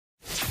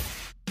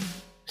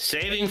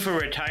Saving for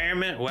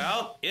retirement,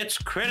 well, it's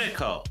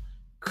critical.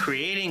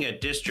 Creating a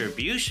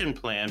distribution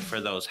plan for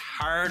those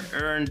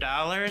hard-earned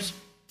dollars,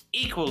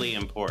 equally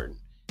important.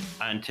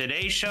 On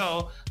today's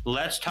show,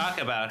 let's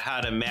talk about how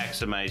to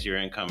maximize your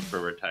income for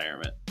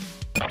retirement.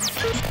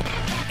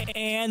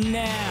 And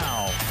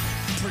now,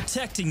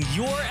 protecting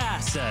your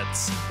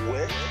assets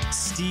with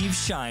Steve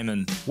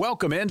Shyman.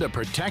 Welcome into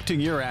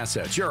Protecting Your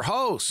Assets. Your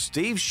host,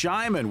 Steve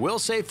Shyman, will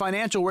say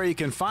financial where you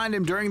can find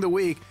him during the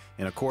week.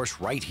 And of course,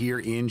 right here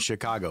in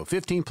Chicago.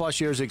 15 plus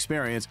years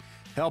experience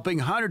helping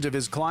hundreds of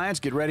his clients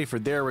get ready for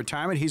their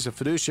retirement. He's a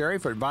fiduciary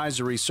for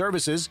advisory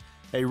services,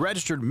 a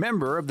registered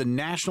member of the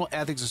National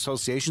Ethics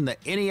Association, the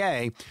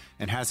NEA,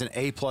 and has an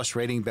A-plus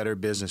rating, Better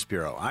Business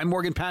Bureau. I'm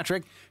Morgan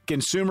Patrick,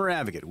 consumer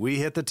advocate. We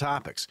hit the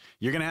topics.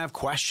 You're going to have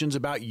questions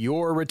about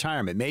your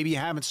retirement. Maybe you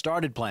haven't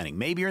started planning.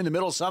 Maybe you're in the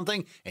middle of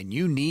something and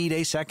you need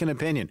a second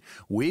opinion.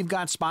 We've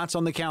got spots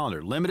on the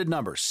calendar, limited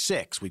number,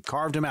 6. We've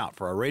carved them out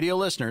for our radio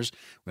listeners.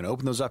 We're going to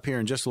open those up here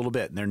in just a little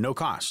bit, and they're no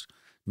cost.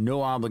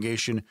 No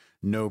obligation,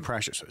 no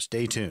pressure. So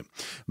stay tuned.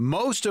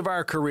 Most of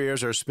our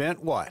careers are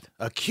spent what?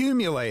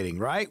 Accumulating,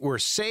 right? We're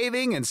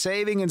saving and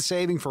saving and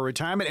saving for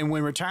retirement. And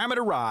when retirement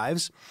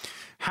arrives,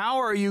 how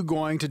are you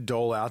going to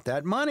dole out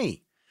that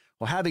money?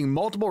 Well, having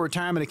multiple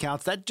retirement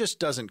accounts, that just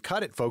doesn't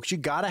cut it, folks. You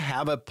got to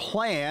have a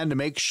plan to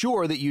make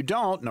sure that you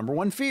don't, number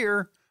one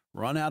fear,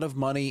 run out of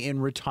money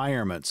in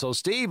retirement. So,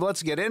 Steve,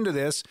 let's get into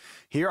this.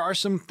 Here are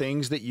some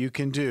things that you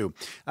can do.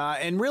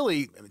 And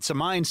really, it's a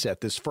mindset,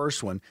 this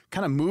first one,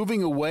 kind of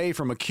moving away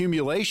from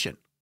accumulation.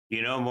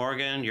 You know,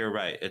 Morgan, you're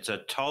right. It's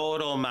a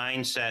total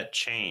mindset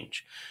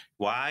change.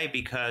 Why?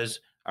 Because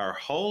our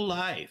whole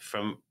life,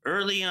 from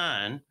early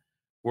on,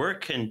 we're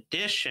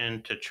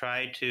conditioned to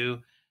try to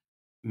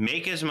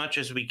make as much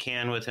as we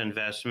can with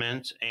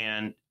investments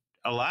and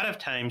a lot of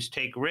times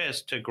take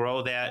risks to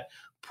grow that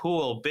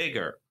pool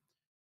bigger.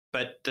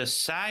 But the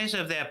size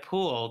of that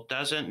pool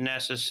doesn't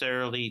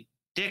necessarily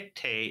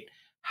dictate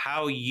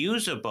how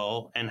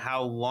usable and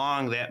how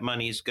long that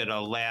money is going to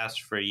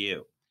last for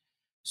you.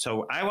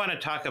 So I want to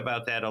talk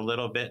about that a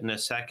little bit in a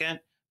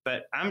second,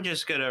 but I'm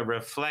just going to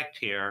reflect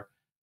here.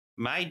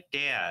 My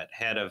dad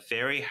had a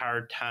very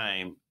hard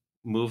time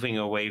moving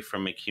away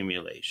from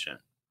accumulation.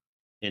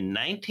 In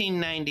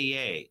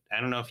 1998,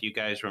 I don't know if you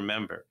guys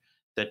remember,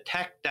 the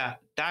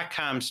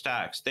tech.com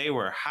stocks, they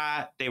were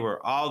hot, they were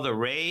all the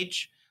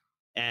rage.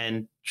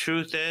 And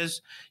truth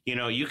is, you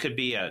know, you could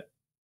be a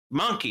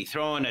monkey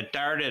throwing a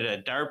dart at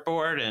a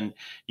dartboard and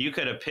you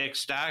could have picked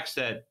stocks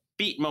that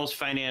beat most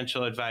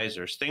financial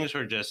advisors. Things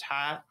were just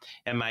hot.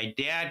 And my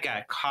dad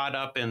got caught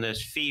up in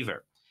this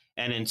fever.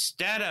 And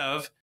instead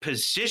of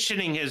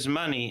positioning his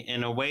money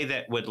in a way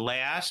that would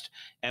last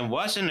and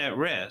wasn't at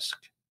risk,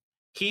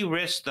 he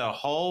risked the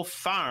whole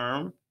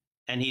farm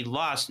and he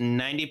lost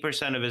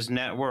 90% of his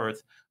net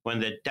worth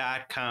when the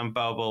dot-com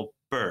bubble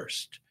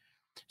burst.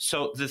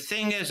 So the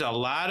thing is, a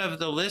lot of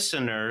the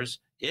listeners,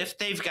 if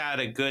they've got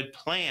a good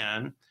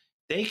plan,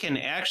 they can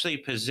actually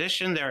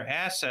position their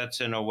assets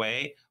in a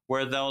way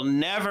where they'll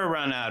never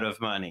run out of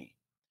money.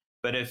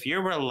 But if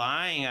you're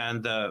relying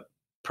on the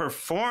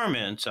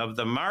performance of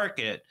the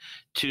market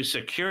to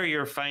secure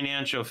your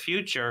financial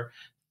future,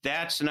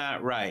 that's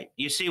not right.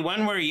 You see,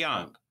 when we're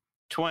young,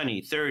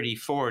 20, 30,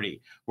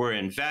 40, we're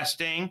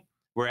investing.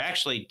 We're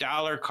actually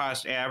dollar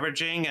cost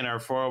averaging in our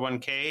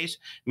 401ks,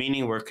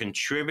 meaning we're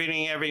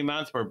contributing every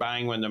month. We're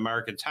buying when the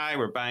market's high.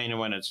 We're buying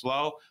when it's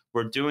low.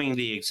 We're doing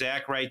the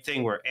exact right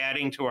thing. We're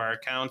adding to our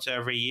accounts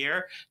every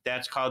year.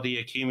 That's called the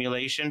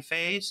accumulation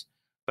phase.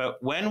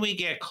 But when we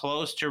get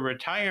close to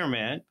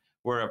retirement,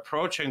 we're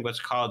approaching what's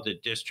called the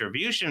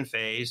distribution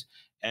phase.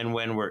 And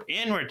when we're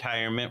in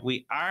retirement,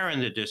 we are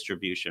in the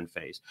distribution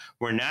phase.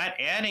 We're not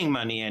adding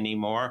money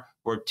anymore.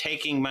 We're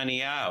taking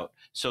money out.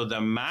 So the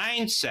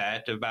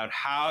mindset about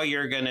how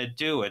you're going to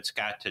do it's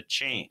got to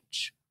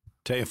change.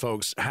 Tell you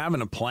folks,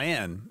 having a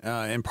plan,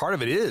 and part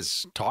of it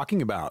is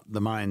talking about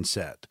the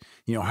mindset.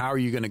 You know, how are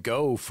you going to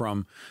go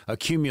from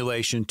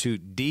accumulation to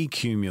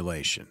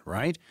decumulation,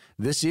 right?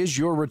 This is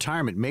your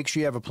retirement. Make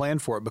sure you have a plan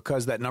for it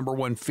because that number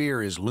one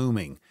fear is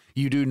looming.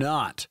 You do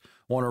not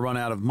want to run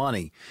out of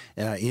money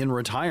in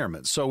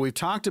retirement. So we've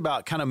talked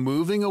about kind of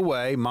moving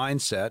away,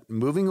 mindset,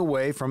 moving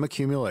away from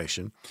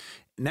accumulation.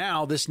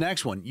 Now, this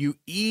next one, you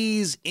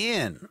ease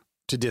in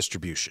to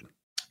distribution.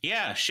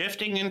 Yeah,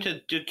 shifting into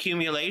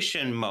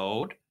accumulation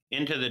mode,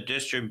 into the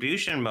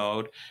distribution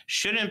mode,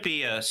 shouldn't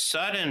be a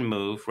sudden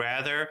move.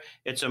 Rather,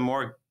 it's a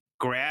more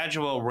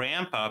gradual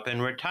ramp up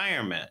in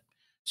retirement.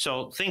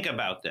 So think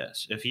about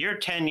this. If you're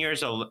 10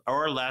 years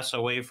or less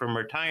away from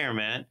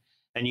retirement,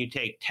 and you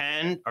take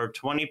 10 or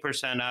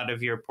 20% out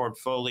of your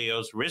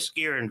portfolio's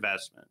riskier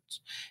investments,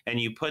 and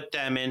you put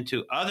them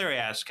into other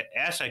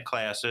asset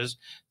classes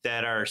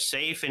that are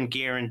safe and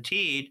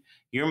guaranteed,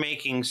 you're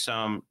making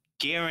some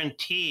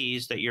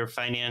guarantees that your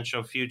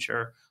financial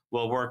future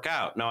will work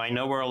out. Now, I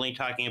know we're only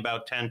talking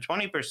about 10,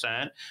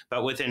 20%,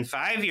 but within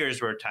 5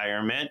 years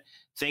retirement,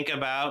 think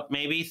about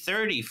maybe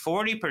 30,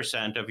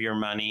 40% of your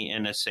money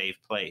in a safe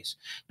place.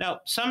 Now,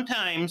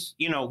 sometimes,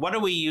 what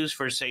do we use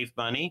for safe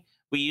money?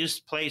 We use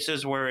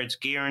places where it's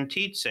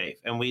guaranteed safe,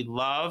 and we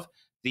love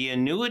the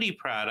annuity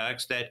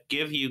products that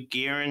give you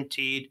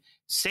guaranteed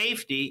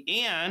safety.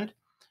 And,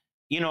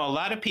 a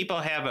lot of people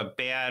have a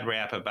bad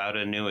rap about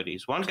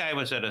annuities. One guy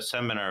was at a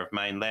seminar of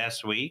mine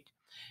last week,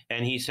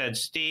 and he said,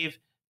 Steve,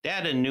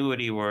 that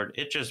annuity word,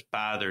 it just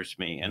bothers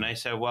me. And I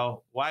said,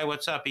 well, why?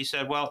 What's up? He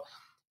said, well,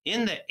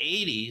 in the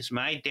 80s,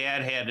 my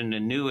dad had an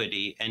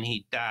annuity and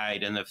he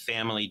died and the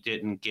family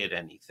didn't get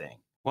anything.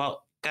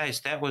 Well,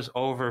 guys, that was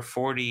over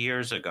 40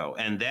 years ago.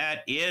 And that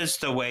is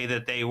the way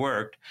that they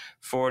worked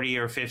 40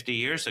 or 50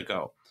 years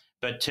ago.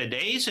 But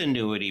today's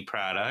annuity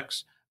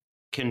products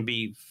can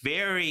be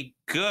very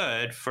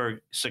good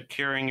for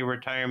securing your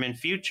retirement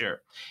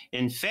future.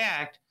 In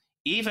fact,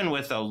 even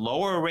with a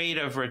lower rate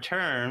of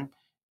return,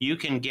 you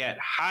can get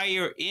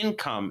higher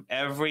income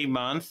every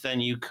month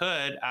than you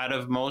could out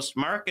of most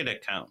market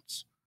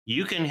accounts.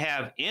 You can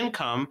have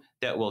income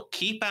that will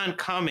keep on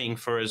coming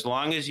for as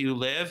long as you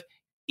live,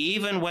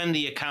 even when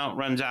the account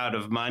runs out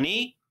of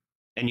money.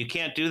 And you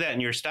can't do that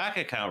in your stock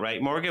account,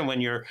 right, Morgan? When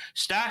your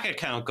stock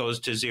account goes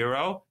to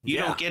zero, you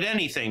don't get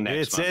anything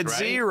next month, right? It's at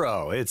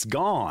zero. It's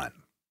gone.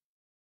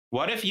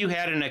 What if you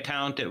had an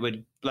account that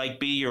would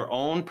be your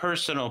own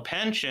personal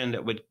pension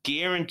that would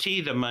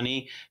guarantee the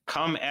money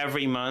come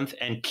every month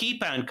and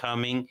keep on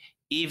coming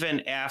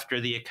even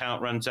after the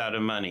account runs out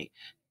of money?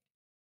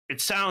 It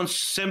sounds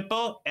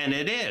simple, and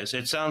it is.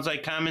 It sounds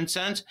like common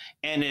sense,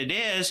 and it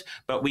is,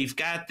 but we've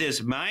got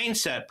this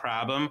mindset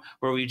problem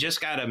where we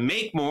just got to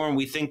make more, and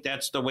we think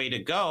that's the way to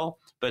go.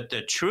 But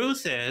the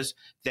truth is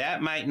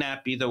that might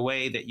not be the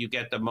way that you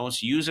get the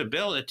most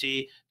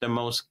usability, the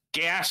most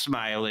gas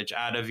mileage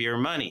out of your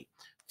money.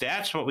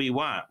 That's what we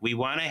want. We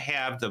want to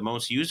have the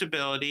most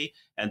usability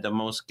and the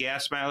most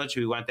gas mileage.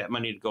 We want that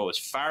money to go as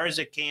far as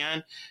it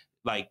can,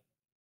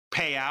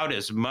 pay out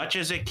as much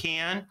as it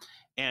can.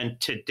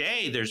 And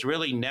today, there's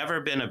really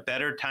never been a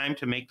better time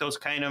to make those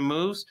kind of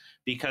moves,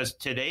 because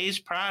today's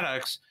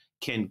products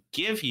can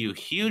give you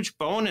huge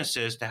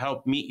bonuses to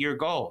help meet your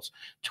goals.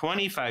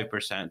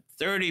 25%,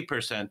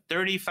 30%,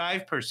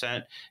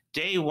 35%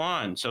 day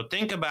one. So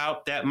think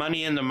about that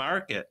money in the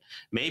market.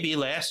 Maybe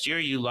last year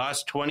you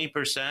lost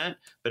 20%,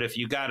 but if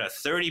you got a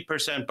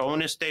 30%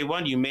 bonus day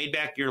one, you made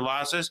back your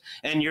losses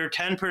and you're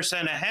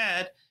 10%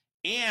 ahead,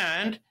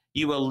 and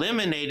you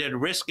eliminated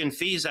risk and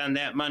fees on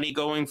that money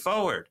going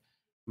forward.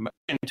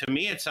 And to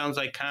me, it sounds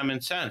like common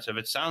sense. If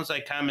it sounds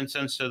like common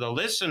sense to the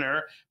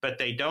listener, but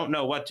they don't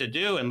know what to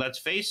do, and let's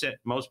face it,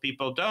 most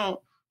people don't.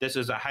 This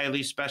is a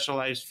highly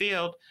specialized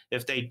field.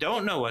 If they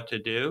don't know what to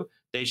do,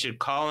 they should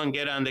call and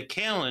get on the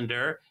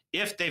calendar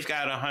if they've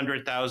got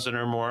 $100,000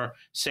 or more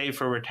saved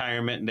for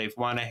retirement and they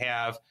want to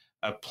have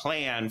a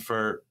plan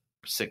for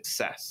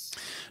success.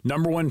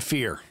 Number one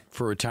fear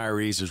for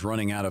retirees is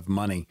running out of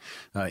money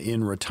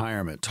in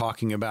retirement,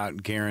 talking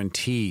about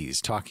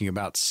guarantees, talking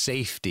about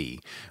safety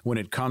when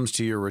it comes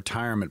to your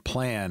retirement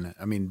plan.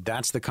 I mean,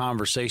 that's the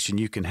conversation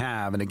you can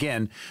have. And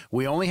again,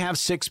 we only have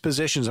 6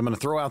 positions. I'm going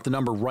to throw out the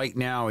number right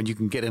now, and you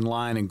can get in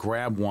line and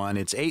grab one.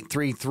 It's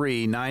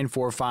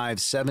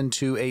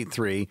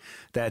 833-945-7283.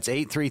 That's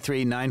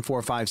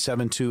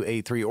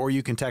 833-945-7283. Or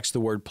you can text the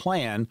word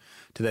plan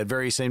to that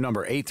very same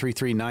number,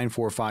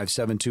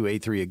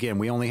 833-945-7283. Again,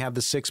 we only have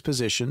the 6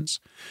 positions,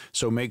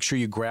 so make sure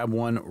you grab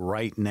one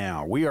right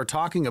now. We are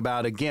talking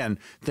about, again,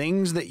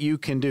 things that you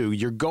can do.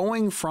 You're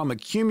going from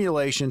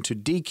accumulation to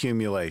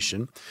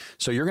decumulation,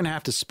 so you're going to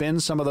have to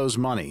spend some of those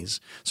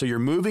monies. So you're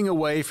moving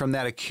away from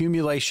that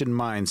accumulation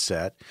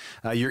mindset.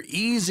 You're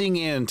easing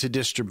into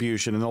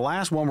distribution. And the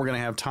last one we're going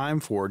to have time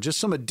for, just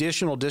some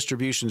additional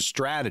distribution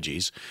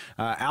strategies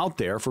out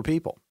there for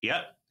people.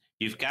 Yep.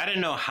 You've got to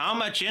know how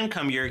much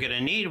income you're going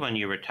to need when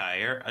you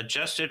retire,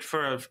 adjusted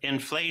for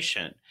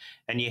inflation.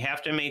 And you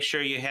have to make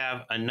sure you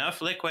have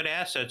enough liquid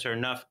assets or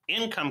enough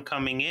income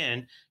coming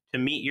in to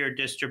meet your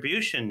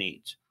distribution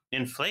needs.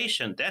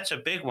 Inflation, that's a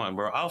big one.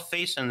 We're all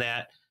facing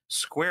that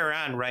square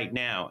on right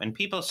now. And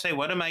people say,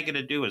 what am I going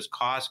to do as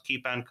costs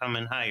keep on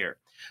coming higher?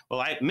 Well,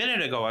 a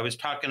minute ago, I was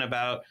talking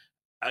about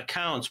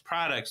accounts,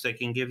 products that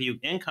can give you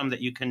income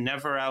that you can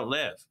never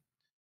outlive.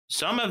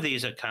 Some of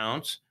these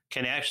accounts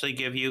can actually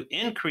give you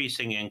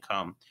increasing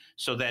income,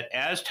 so that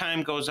as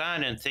time goes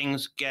on and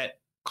things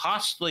get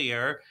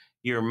costlier,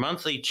 your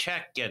monthly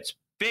check gets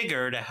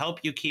bigger to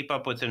help you keep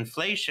up with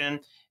inflation.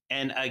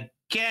 And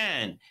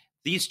again,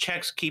 these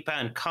checks keep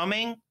on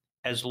coming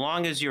as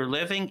long as you're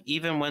living,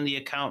 even when the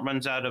account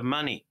runs out of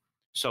money.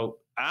 So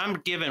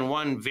I'm giving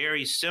one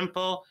very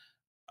simple,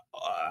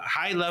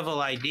 high-level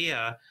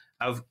idea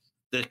of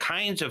the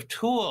kinds of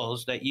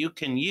tools that you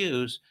can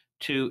use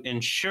to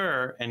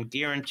ensure and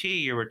guarantee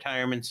your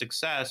retirement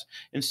success.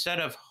 Instead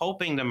of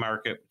hoping the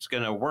market's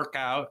going to work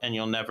out and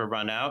you'll never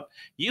run out,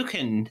 you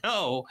can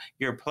know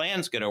your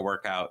plan's going to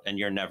work out and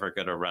you're never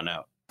going to run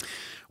out.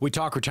 We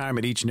talk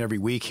retirement each and every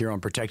week here on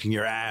Protecting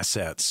Your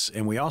Assets,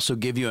 and we also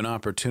give you an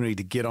opportunity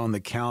to get on the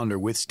calendar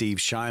with Steve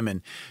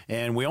Shyman.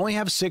 And we only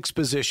have 6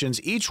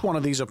 positions. Each one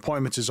of these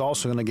appointments is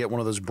also going to get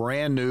one of those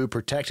brand new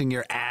Protecting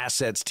Your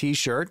Assets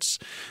T-shirts.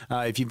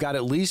 If you've got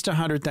at least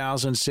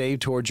 $100,000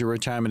 saved towards your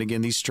retirement,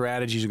 again, these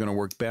strategies are going to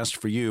work best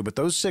for you. But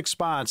those 6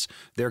 spots,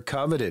 they're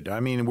coveted. I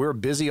mean, we're a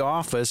busy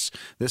office.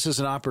 This is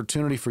an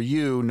opportunity for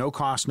you. No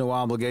cost, no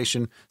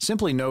obligation,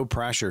 simply no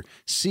pressure.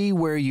 See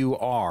where you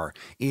are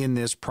in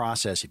this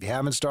process. If you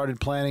haven't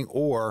started planning,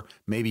 or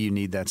maybe you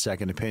need that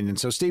second opinion.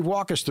 So, Steve,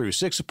 walk us through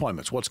 6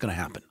 appointments. What's going to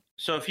happen?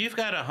 So if you've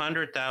got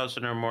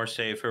 $100,000 or more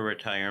saved for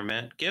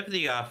retirement, give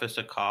the office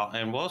a call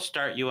and we'll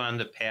start you on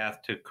the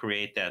path to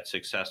create that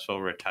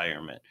successful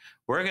retirement.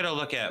 We're going to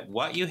look at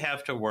what you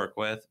have to work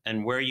with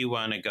and where you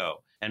want to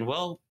go. And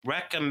we'll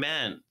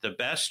recommend the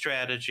best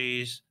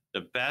strategies,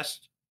 the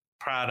best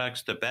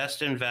products, the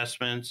best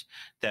investments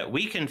that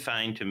we can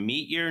find to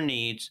meet your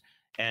needs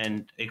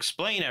and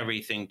explain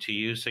everything to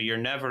you so you're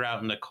never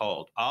out in the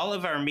cold. All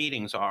of our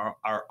meetings are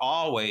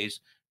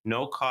always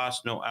no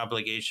cost, no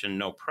obligation,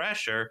 no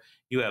pressure.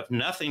 You have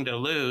nothing to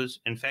lose.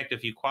 In fact,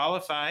 if you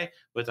qualify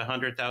with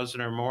 $100,000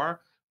 or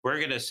more, we're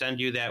going to send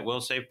you that Will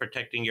Save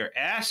Protecting Your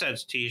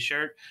Assets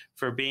T-shirt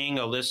for being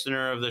a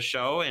listener of the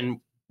show and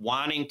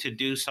wanting to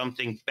do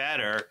something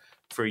better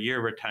for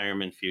your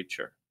retirement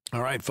future.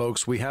 All right,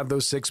 folks, we have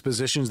those 6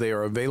 positions. They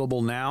are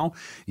available now.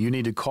 You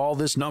need to call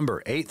this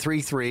number,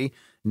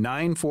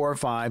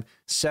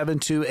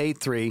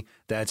 833-945-7283.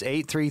 That's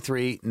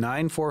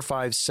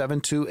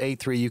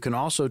 833-945-7283. You can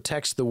also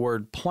text the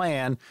word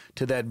PLAN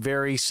to that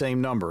very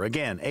same number.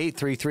 Again,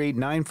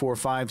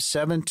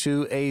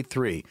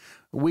 833-945-7283.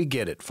 We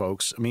get it,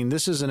 folks. I mean,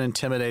 this is an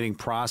intimidating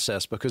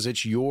process because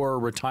it's your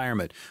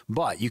retirement,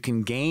 but you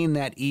can gain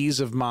that ease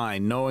of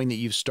mind knowing that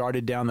you've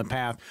started down the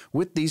path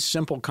with these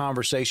simple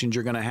conversations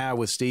you're going to have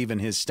with Steve and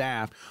his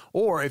staff.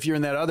 Or if you're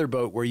in that other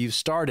boat where you've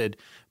started,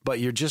 but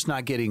you're just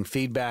not getting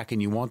feedback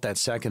and you want that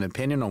second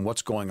opinion on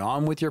what's going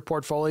on with your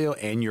portfolio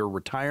and your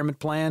retirement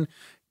plan,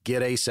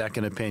 get a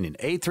second opinion.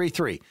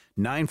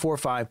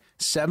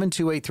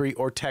 833-945-7283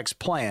 or text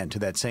PLAN to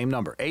that same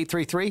number,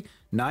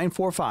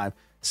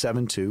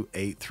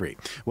 833-945-7283.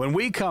 When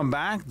we come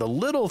back, the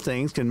little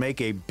things can make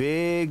a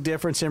big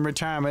difference in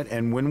retirement.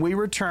 And when we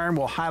return,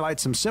 we'll highlight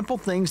some simple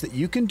things that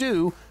you can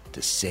do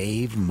to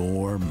save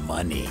more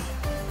money.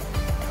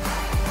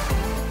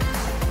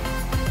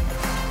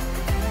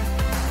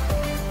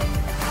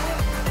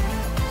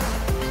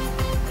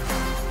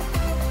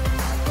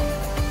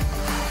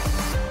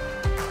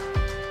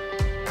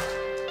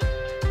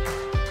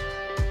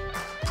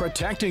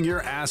 Protecting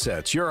Your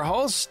Assets. Your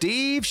host,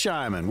 Steve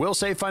Shyman. Will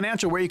Save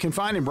Financial, where you can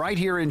find him right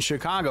here in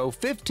Chicago.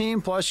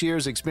 15 plus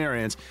years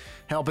experience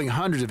helping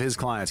hundreds of his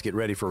clients get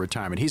ready for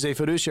retirement. He's a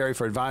fiduciary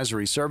for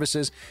advisory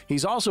services.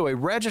 He's also a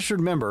registered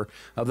member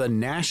of the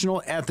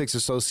National Ethics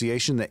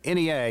Association, the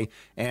NEA,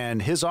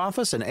 and his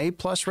office an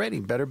A-plus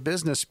rating, Better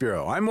Business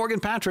Bureau. I'm Morgan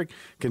Patrick,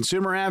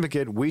 consumer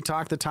advocate. We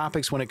talk the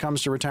topics when it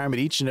comes to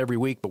retirement each and every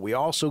week, but we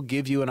also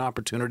give you an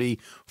opportunity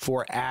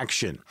for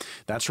action.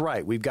 That's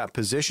right. We've got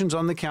positions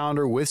on the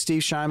calendar with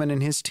Steve Shyman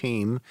and his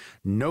team.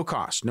 No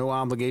cost, no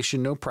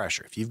obligation, no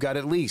pressure. If you've got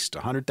at least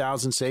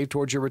 $100,000 saved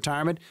towards your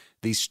retirement,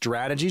 these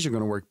strategies are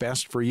going to work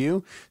best for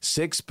you.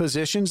 6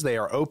 positions. They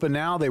are open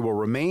now. They will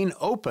remain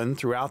open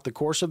throughout the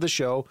course of the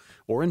show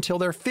or until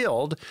they're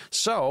filled.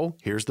 So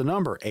here's the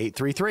number,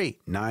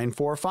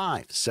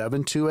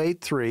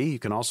 833-945-7283. You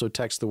can also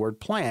text the word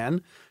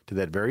PLAN to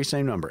that very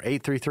same number,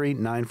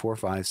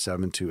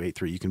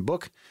 833-945-7283. You can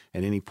book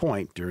at any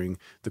point during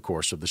the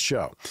course of the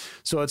show.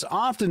 So it's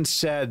often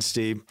said,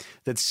 Steve,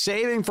 that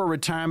saving for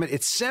retirement,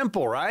 it's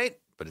simple, right?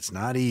 But it's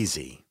not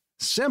easy.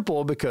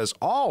 Simple because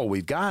all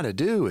we've got to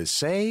do is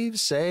save,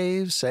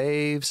 save,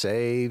 save,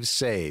 save,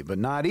 save. But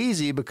not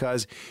easy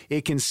because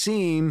it can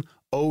seem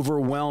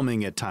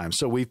overwhelming at times.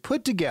 So we've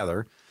put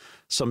together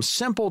some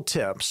simple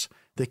tips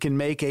that can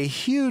make a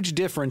huge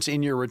difference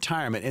in your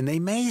retirement. And they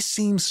may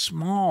seem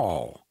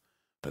small,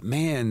 but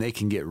man, they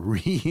can get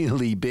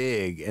really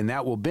big. And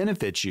that will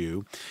benefit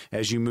you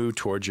as you move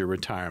towards your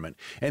retirement.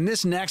 And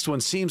this next one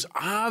seems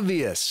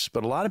obvious,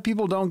 but a lot of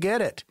people don't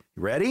get it.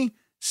 You ready?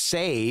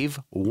 Save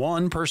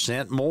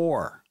 1%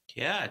 more.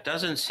 Yeah, it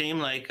doesn't seem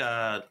like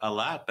a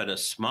lot, but a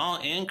small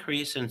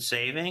increase in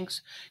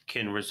savings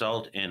can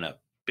result in a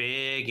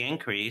big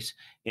increase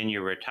in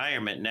your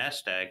retirement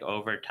nest egg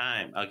over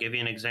time. I'll give you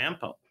an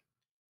example.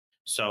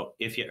 So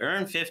if you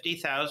earn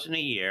 $50,000 a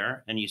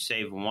year and you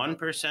save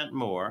 1%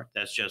 more,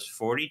 that's just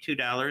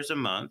 $42 a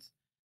month.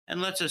 And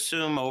let's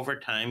assume over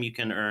time you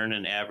can earn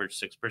an average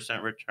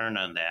 6% return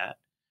on that.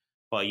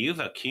 Well, you've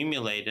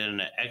accumulated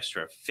an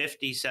extra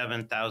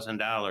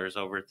 $57,000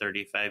 over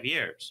 35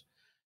 years.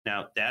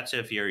 Now, that's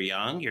if you're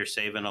young, you're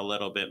saving a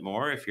little bit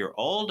more. If you're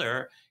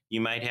older,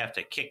 you might have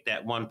to kick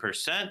that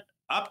 1%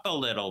 up a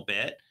little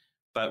bit.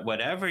 But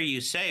whatever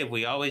you save,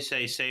 we always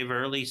say save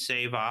early,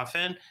 save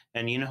often.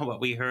 And you know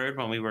what we heard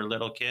when we were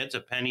little kids? A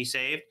penny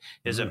saved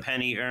is a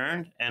penny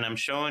earned. And I'm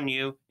showing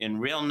you in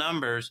real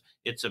numbers,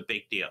 it's a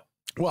big deal.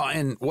 Well,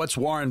 and what's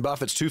Warren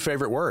Buffett's two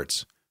favorite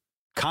words?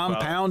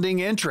 Compounding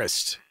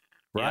interest.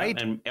 Right?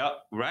 Yeah,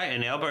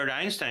 and Albert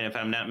Einstein, if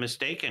I'm not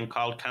mistaken,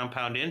 called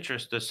compound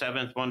interest the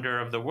seventh wonder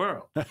of the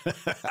world.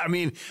 I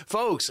mean,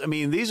 folks,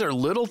 these are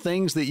little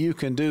things that you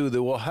can do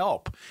that will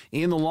help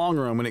in the long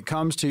run when it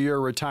comes to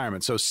your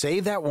retirement. So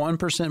save that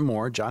 1%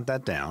 more, jot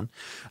that down.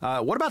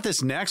 What about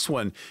this next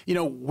one?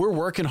 We're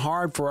working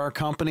hard for our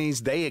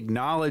companies. They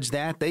acknowledge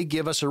that. They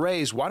give us a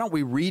raise. Why don't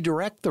we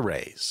redirect the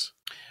raise?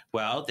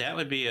 Well, that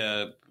would be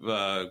a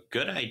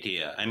good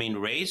idea.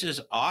 Raises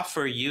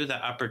offer you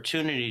the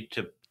opportunity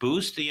to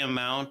boost the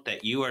amount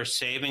that you are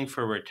saving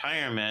for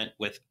retirement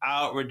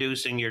without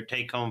reducing your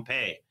take-home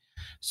pay.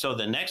 So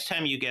the next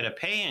time you get a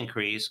pay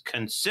increase,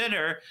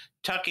 consider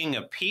tucking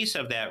a piece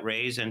of that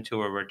raise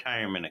into a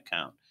retirement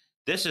account.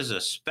 This is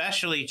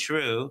especially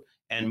true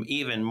and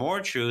even more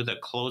true the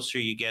closer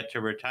you get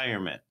to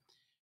retirement.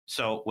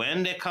 So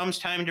when it comes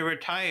time to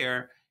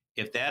retire,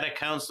 if that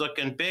account's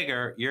looking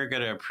bigger, you're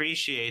going to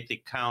appreciate the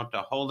account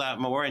a whole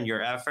lot more in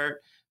your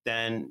effort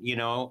than,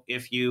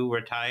 if you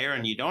retire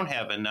and you don't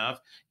have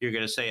enough, you're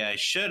going to say, I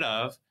should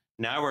have.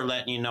 Now we're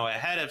letting you know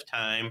ahead of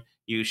time,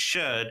 you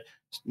should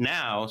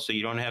now, so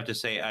you don't have to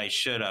say, I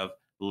should have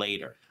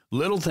later.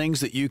 Little things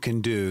that you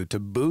can do to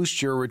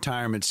boost your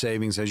retirement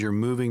savings as you're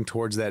moving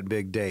towards that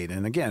big date.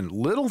 And again,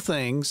 little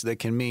things that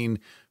can mean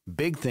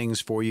big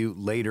things for you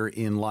later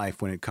in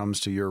life when it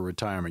comes to your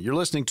retirement. You're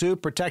listening to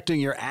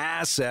Protecting Your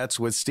Assets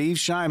with Steve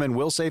Shyman,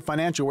 Will Save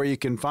Financial, where you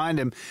can find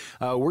him.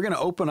 We're going to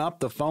open up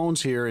the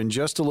phones here in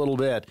just a little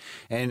bit,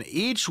 and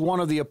each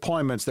one of the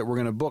appointments that we're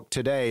going to book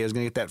today is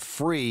going to get that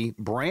free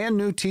brand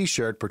new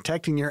T-shirt,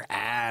 Protecting Your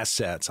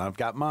Assets. I've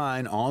got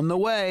mine on the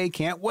way.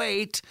 Can't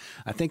wait.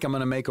 I think I'm going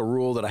to make a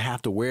rule that I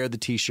have to wear the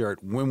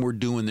T-shirt when we're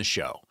doing the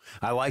show.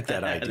 I like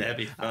that idea. That'd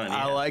be fun.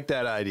 I like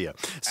that idea.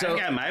 So I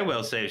got my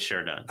Will Save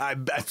shirt on.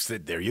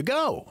 There you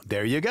go.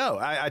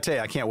 I tell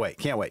you, I can't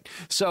wait.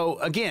 So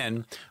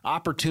again,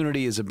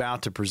 opportunity is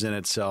about to present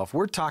itself.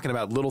 We're talking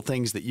about little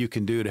things that you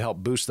can do to help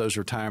boost those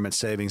retirement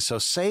savings. So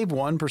save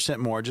 1%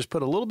 more, just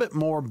put a little bit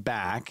more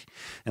back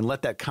and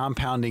let that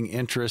compounding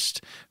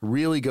interest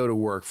really go to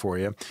work for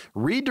you.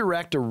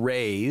 Redirect a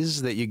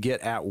raise that you get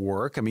at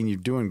work. You're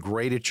doing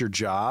great at your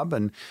job,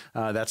 and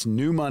that's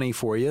new money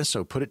for you.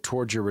 So put it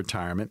towards your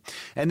retirement.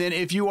 And then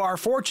if you are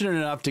fortunate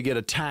enough to get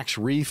a tax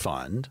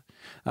refund,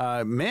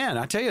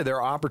 I tell you,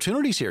 there are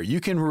opportunities here. You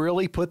can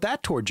really put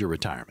that towards your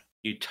retirement.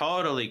 You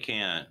totally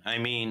can.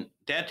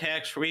 That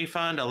tax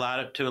refund, to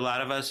a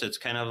lot of us, it's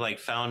kind of like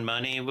found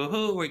money.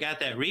 Woohoo, we got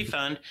that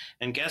refund.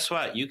 And guess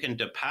what? You can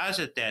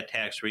deposit that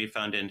tax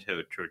refund into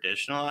a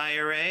traditional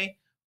IRA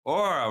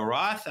or a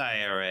Roth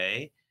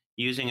IRA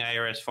using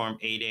IRS Form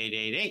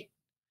 8888.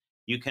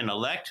 You can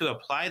elect to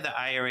apply the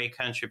IRA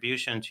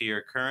contribution to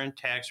your current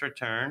tax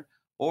return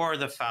or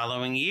the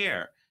following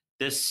year.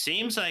 This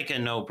seems like a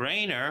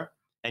no-brainer,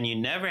 and you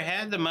never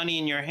had the money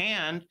in your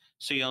hand,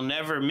 so you'll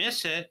never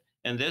miss it.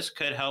 And this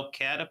could help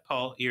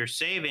catapult your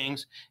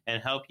savings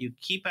and help you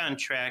keep on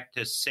track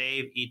to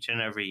save each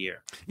and every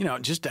year.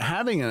 Just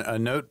having a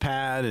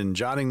notepad and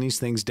jotting these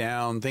things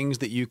down, things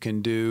that you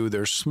can do,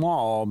 they're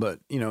small, but,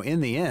 in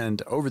the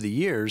end, over the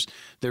years,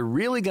 they're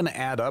really going to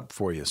add up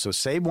for you. So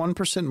save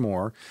 1%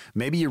 more.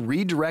 Maybe you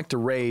redirect a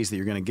raise that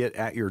you're going to get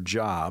at your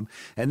job.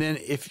 And then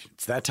if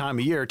it's that time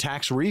of year,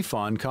 tax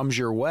refund comes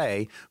your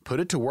way, put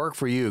it to work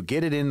for you,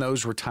 get it in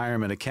those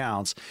retirement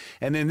accounts.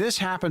 And then this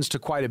happens to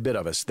quite a bit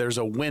of us. There's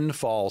a windfall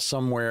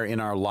somewhere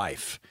in our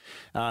life.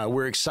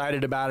 We're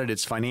excited about it.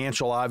 It's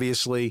financial,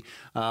 obviously.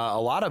 A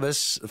lot of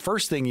us, the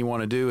first thing you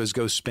want to do is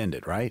go spend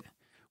it, right?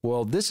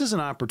 Well, this is an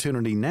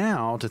opportunity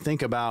now to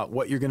think about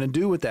what you're going to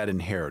do with that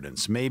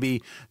inheritance.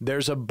 Maybe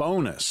there's a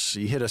bonus.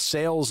 You hit a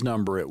sales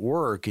number at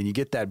work and you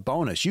get that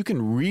bonus. You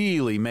can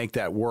really make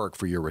that work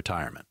for your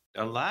retirement.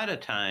 A lot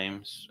of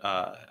times,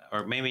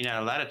 or maybe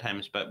not a lot of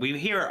times, but we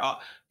hear,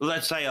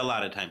 let's say a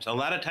lot of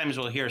times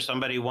we'll hear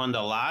somebody won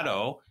the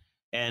lotto,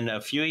 and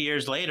a few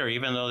years later,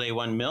 even though they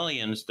won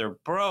millions, they're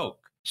broke.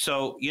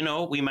 So,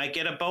 we might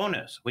get a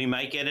bonus. We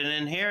might get an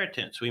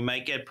inheritance. We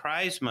might get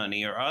prize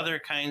money or other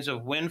kinds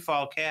of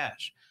windfall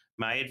cash.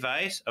 My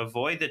advice,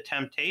 avoid the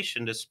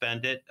temptation to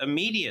spend it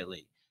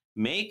immediately.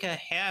 Make a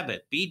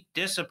habit. Be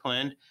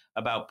disciplined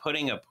about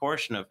putting a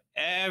portion of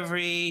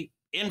every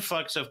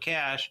influx of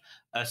cash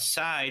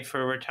aside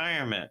for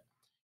retirement.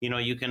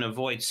 You can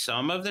avoid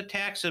some of the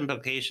tax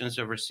implications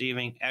of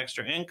receiving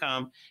extra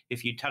income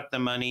if you tuck the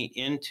money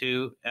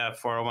into a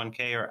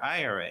 401k or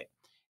IRA.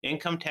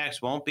 Income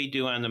tax won't be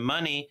due on the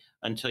money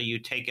until you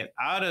take it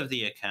out of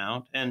the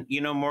account. And,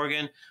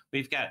 Morgan,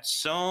 we've got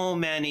so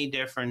many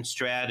different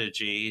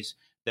strategies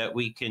that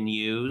we can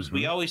use. Mm-hmm.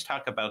 We always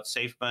talk about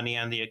safe money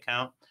on the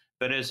account.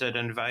 But as an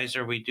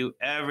advisor, we do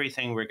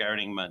everything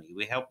regarding money.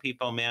 We help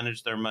people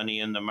manage their money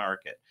in the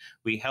market.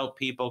 We help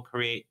people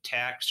create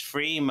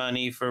tax-free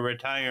money for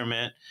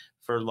retirement,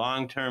 for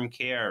long-term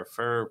care,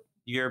 for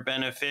your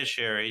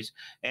beneficiaries.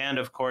 And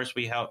of course,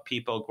 we help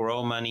people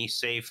grow money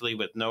safely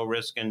with no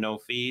risk and no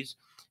fees.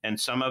 And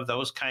some of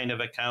those kind of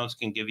accounts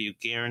can give you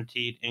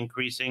guaranteed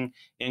increasing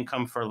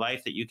income for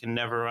life that you can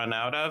never run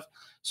out of.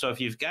 So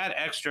if you've got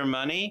extra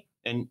money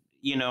and,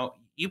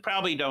 you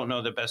probably don't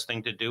know the best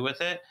thing to do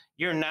with it,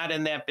 you're not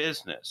in that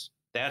business.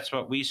 That's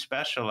what we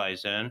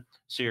specialize in.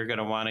 So you're going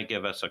to want to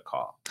give us a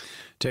call.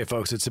 Tell you,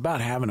 folks, it's about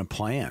having a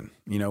plan,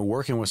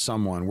 working with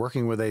someone,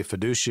 working with a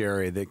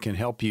fiduciary that can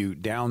help you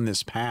down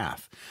this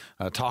path.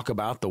 Talk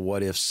about the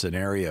what if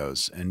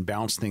scenarios and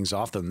bounce things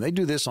off them. They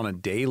do this on a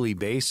daily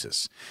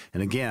basis.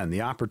 And again,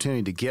 the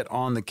opportunity to get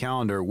on the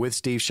calendar with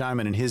Steve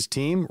Shyman and his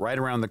team right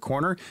around the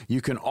corner.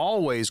 You can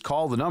always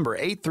call the number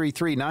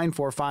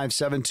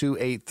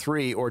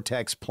 833-945-7283 or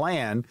text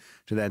PLAN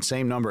to that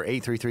same number,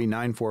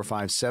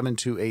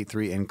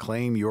 833-945-7283, and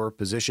claim your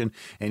position.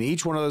 And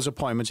each one of those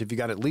appointments, if you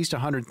got at least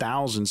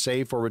 $100,000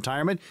 saved for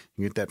retirement,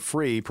 you get that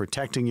free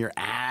Protecting Your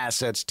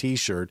Assets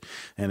t-shirt.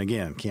 And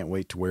again, can't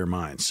wait to wear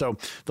mine. So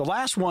the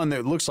last one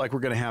that looks like we're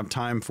going to have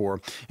time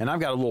for, and I've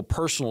got a little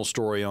personal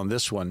story on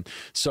this one.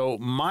 So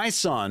my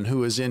son,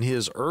 who is in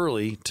his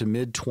early to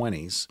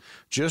mid-20s,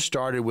 just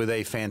started with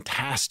a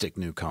fantastic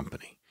new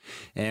company.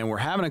 And we're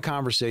having a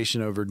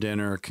conversation over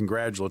dinner,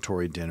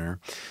 congratulatory dinner.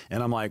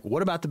 And I'm like,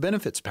 what about the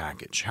benefits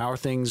package? How are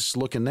things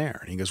looking there?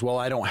 And he goes, well,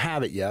 I don't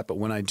have it yet, but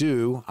when I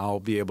do, I'll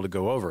be able to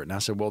go over it. And I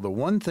said, well, the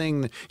one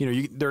thing,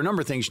 there are a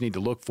number of things you need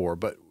to look for,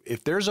 but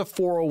if there's a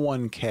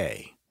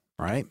 401k,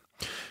 right?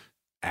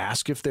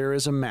 Ask if there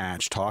is a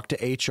match, talk to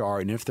HR,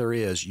 and if there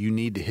is, you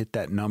need to hit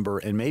that number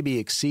and maybe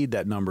exceed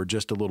that number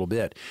just a little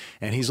bit.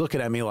 And he's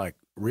looking at me like,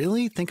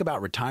 really? Think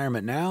about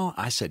retirement now?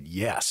 I said,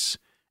 yes.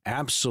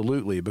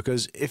 Absolutely,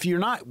 because if you're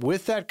not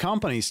with that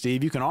company,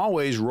 Steve, you can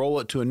always roll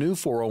it to a new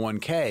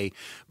 401k.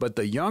 But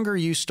the younger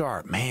you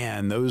start,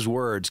 man, those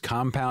words,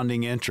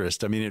 compounding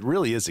interest, it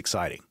really is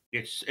exciting.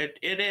 It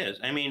is.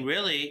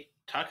 Really,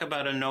 talk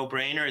about a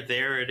no-brainer.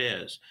 There it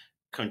is.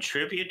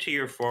 Contribute to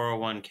your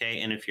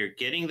 401k. And if you're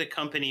getting the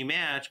company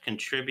match,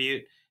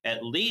 contribute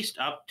at least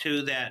up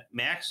to that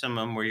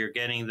maximum where you're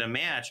getting the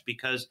match,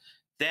 because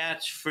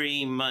that's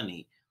free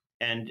money.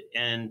 And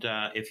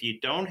if you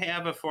don't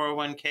have a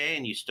 401k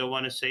and you still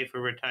want to save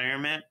for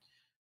retirement,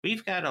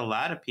 we've got a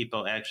lot of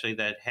people actually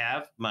that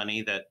have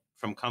money that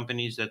from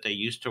companies that they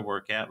used to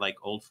work at, like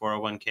old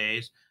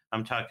 401ks.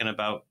 I'm talking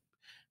about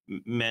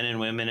men and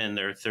women in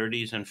their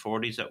 30s and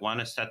 40s that want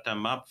to set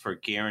them up for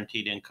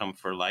guaranteed income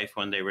for life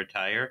when they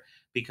retire.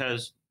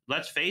 Because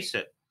let's face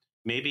it,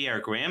 maybe our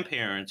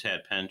grandparents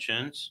had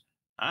pensions.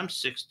 I'm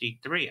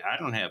 63. I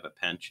don't have a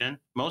pension.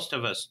 Most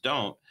of us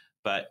don't,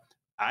 but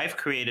I've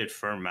created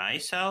for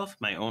myself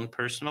my own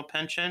personal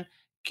pension,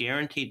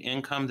 guaranteed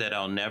income that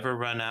I'll never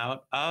run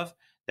out of,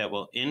 that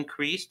will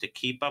increase to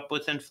keep up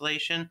with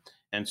inflation.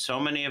 And so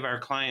many of our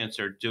clients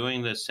are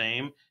doing the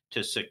same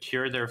to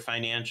secure their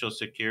financial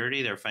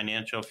security, their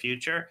financial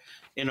future,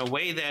 in a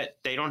way that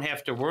they don't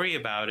have to worry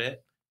about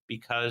it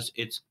because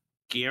it's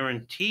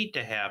guaranteed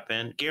to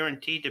happen,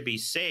 guaranteed to be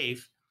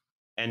safe,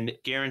 and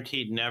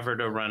guaranteed never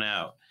to run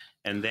out.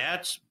 And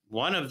that's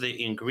one of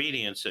the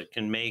ingredients that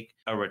can make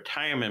a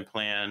retirement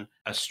plan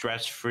a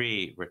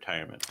stress-free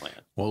retirement plan.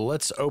 Well,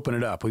 let's open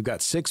it up. We've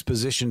got 6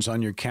 positions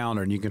on your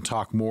calendar, and you can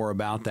talk more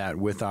about that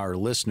with our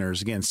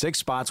listeners. Again, 6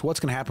 spots. What's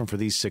going to happen for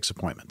these 6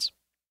 appointments?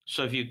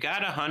 So if you've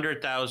got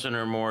 $100,000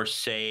 or more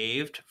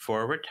saved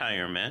for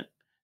retirement,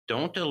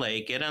 don't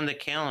delay. Get on the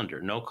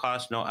calendar. No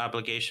cost, no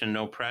obligation,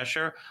 no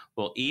pressure.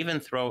 We'll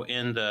even throw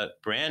in the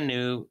brand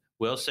new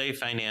Will Save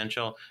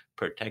Financial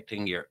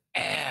Protecting Your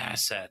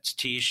Assets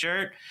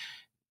t-shirt.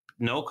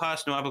 No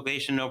cost, no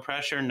obligation, no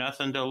pressure,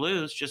 nothing to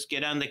lose. Just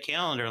get on the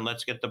calendar and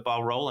let's get the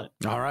ball rolling.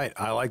 All right.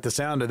 I like the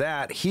sound of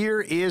that.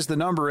 Here is the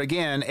number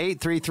again,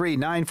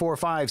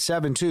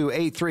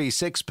 833-945-7283.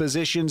 6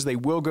 positions. They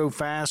will go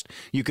fast.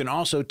 You can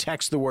also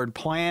text the word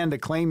PLAN to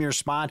claim your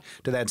spot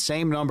to that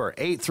same number,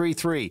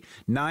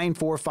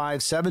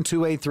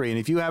 833-945-7283. And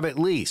if you have at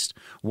least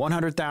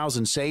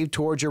 $100,000 saved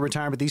towards your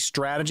retirement, these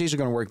strategies are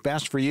going to work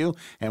best for you.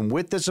 And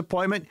with this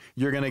appointment,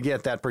 you're going to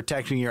get that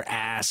Protecting Your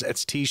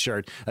Assets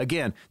t-shirt.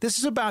 Again, this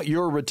is about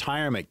your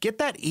retirement. Get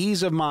that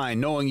ease of mind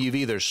knowing you've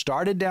either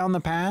started down the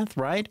path,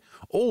 right?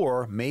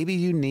 Or maybe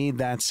you need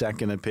that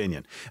second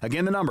opinion.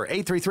 Again, the number,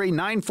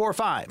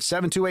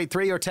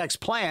 833-945-7283, or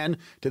text PLAN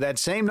to that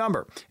same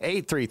number,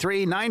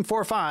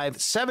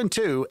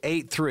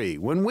 833-945-7283.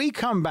 When we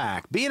come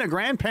back, being a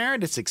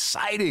grandparent, it's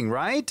exciting,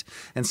 right?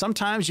 And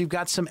sometimes you've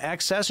got some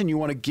excess and you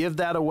want to give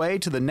that away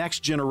to the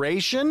next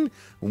generation.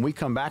 When we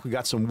come back, we've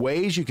got some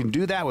ways you can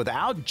do that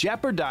without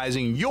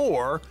jeopardizing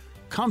your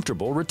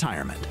comfortable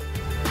retirement.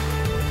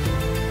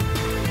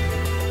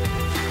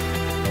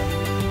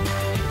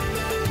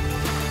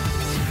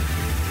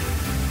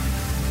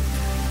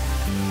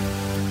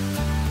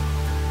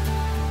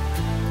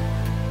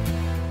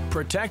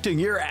 Protecting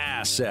your assets.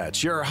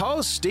 assets. Your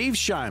host, Steve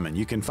Shyman.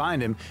 You can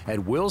find him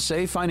at Will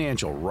Save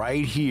Financial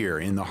right here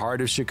in the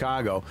heart of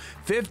Chicago.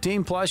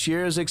 15 plus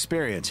years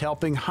experience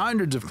helping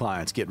hundreds of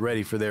clients get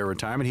ready for their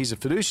retirement. He's a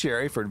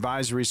fiduciary for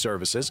advisory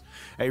services,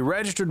 a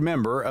registered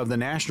member of the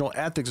National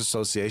Ethics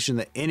Association,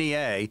 the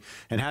NEA,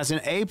 and has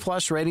an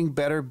A-plus rating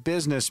Better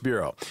Business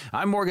Bureau.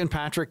 I'm Morgan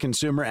Patrick,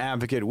 consumer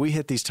advocate. We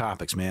hit these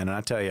topics, man, and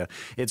I tell you,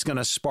 it's going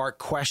to spark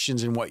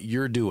questions in what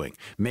you're doing.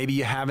 Maybe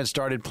you haven't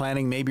started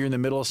planning. Maybe you're in the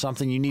middle of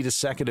something. You need a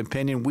second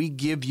opinion. We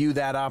give you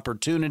that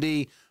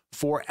opportunity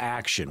for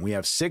action. We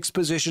have 6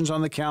 positions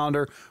on the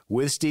calendar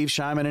with Steve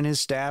Shyman and his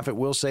staff at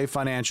Will Save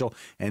Financial,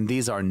 and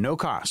these are no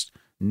cost,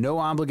 no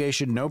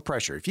obligation, no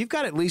pressure. If you've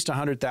got at least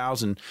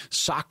 $100,000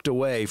 socked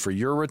away for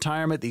your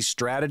retirement, these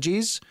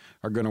strategies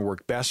are going to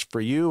work best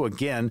for you.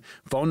 Again,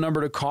 phone number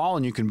to call,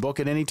 and you can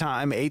book at any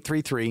time,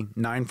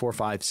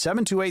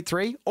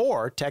 833-945-7283,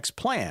 or text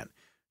PLAN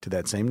to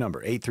that same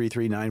number,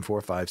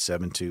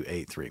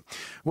 833-945-7283.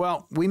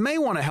 Well, we may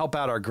want to help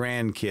out our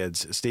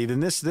grandkids, Steve,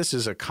 and this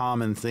is a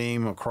common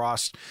theme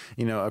across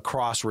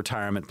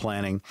retirement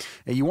planning.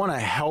 And you want to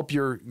help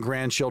your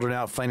grandchildren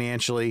out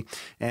financially,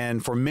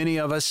 and for many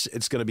of us,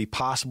 it's going to be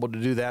possible to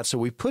do that. So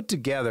we put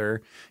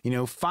together,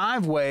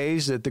 5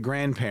 ways that the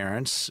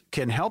grandparents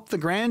can help the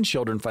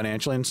grandchildren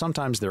financially, and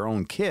sometimes their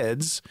own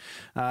kids,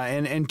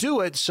 and do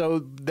it so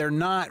they're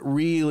not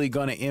really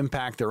going to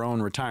impact their own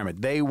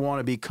retirement. They want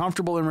to be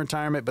comfortable in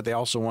retirement, but they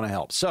also want to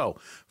help. So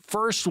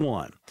first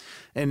one,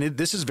 and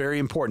this is very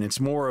important. It's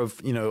more of,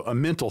 a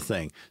mental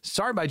thing.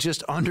 Start by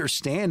just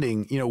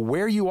understanding,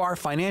 where you are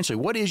financially.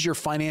 What is your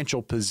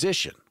financial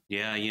position?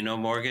 Yeah,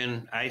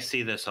 Morgan, I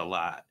see this a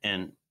lot.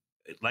 And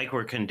like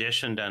we're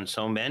conditioned on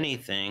so many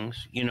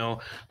things,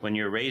 when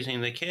you're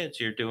raising the kids,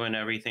 you're doing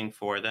everything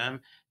for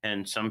them.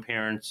 And some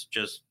parents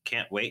just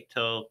can't wait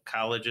till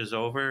college is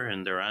over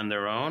and they're on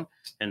their own.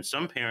 And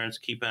some parents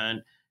keep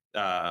on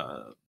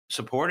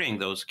supporting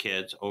those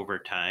kids over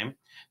time.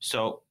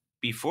 So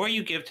before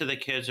you give to the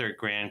kids or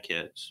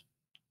grandkids,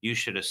 you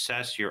should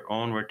assess your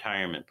own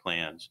retirement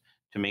plans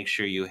to make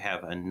sure you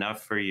have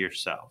enough for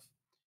yourself.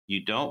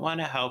 You don't want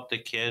to help the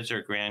kids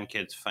or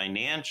grandkids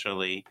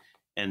financially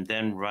and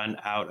then run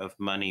out of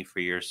money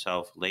for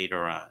yourself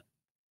later on.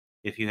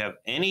 If you have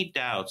any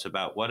doubts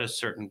about what a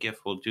certain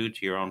gift will do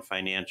to your own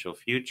financial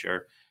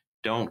future,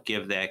 don't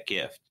give that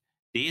gift.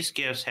 These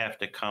gifts have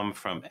to come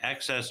from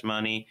excess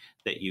money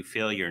that you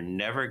feel you're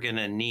never going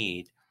to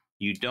need.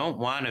 You don't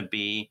want to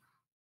be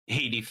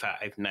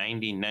 85,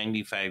 90,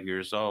 95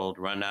 years old,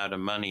 run out of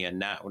money and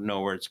not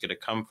know where it's going to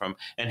come from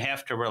and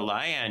have to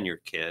rely on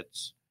your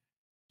kids.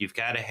 You've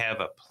got to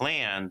have a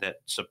plan that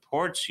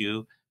supports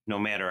you no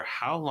matter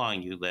how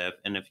long you live.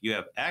 And if you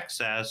have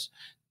excess,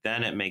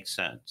 then it makes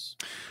sense.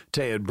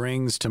 Tell you, it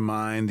brings to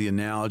mind the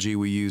analogy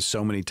we use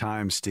so many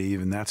times,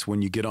 Steve, and that's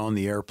when you get on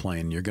the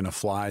airplane, you're going to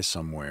fly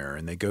somewhere,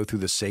 and they go through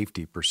the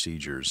safety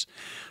procedures.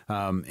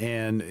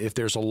 And if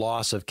there's a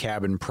loss of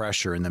cabin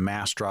pressure and the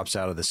mask drops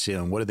out of the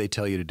ceiling, what do they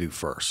tell you to do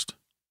first?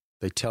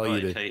 They tell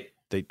you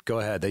to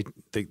go ahead.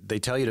 They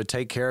tell you to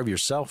take care of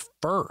yourself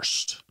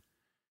first.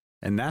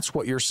 And that's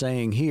what you're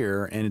saying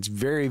here, and it's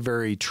very,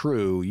 very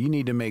true. You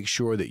need to make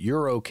sure that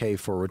you're okay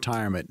for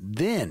retirement.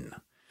 Then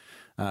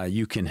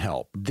you can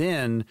help.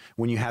 Then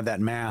when you have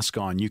that mask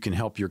on, you can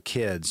help your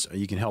kids.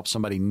 You can help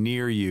somebody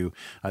near you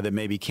that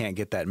maybe can't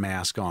get that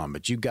mask on.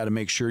 But you've got to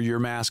make sure your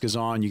mask is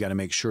on. You got to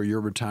make sure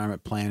your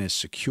retirement plan is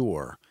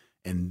secure.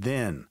 And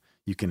then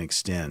you can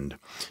extend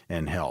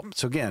and help.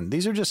 So again,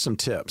 these are just some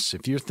tips.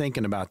 If you're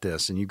thinking about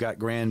this and you've got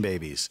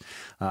grandbabies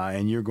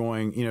and you're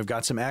going, you've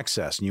got some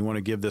excess and you want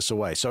to give this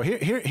away. So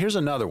here's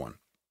another one.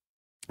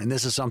 And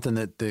this is something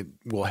that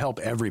will help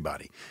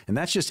everybody. And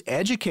that's just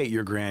educate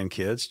your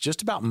grandkids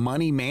just about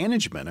money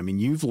management. I mean,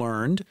 you've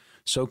learned,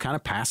 so kind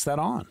of pass that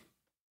on.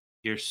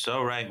 You're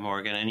so right,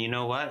 Morgan. And you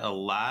know what? A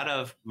lot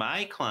of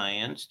my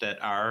clients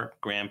that are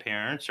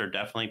grandparents or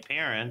definitely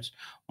parents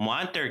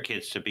want their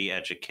kids to be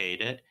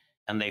educated.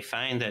 And they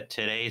find that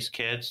today's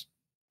kids,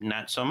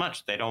 not so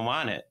much. They don't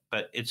want it.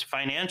 But it's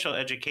financial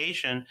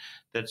education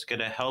that's going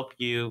to help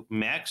you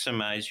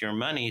maximize your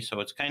money. So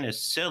it's kind of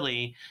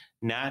silly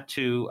not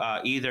to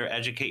either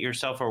educate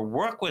yourself or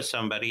work with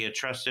somebody, a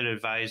trusted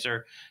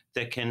advisor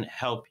that can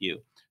help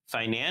you.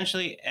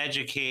 Financially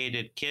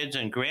educated kids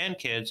and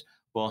grandkids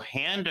will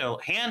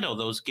handle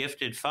those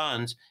gifted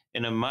funds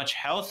in a much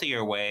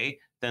healthier way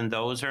than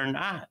those are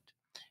not.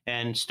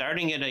 And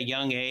starting at a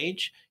young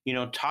age,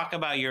 talk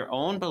about your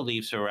own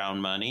beliefs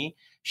around money,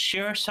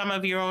 share some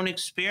of your own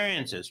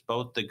experiences,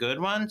 both the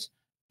good ones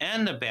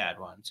and the bad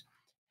ones.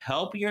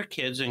 Help your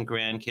kids and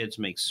grandkids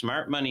make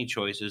smart money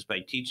choices by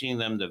teaching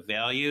them the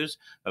values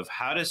of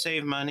how to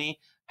save money,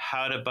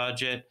 how to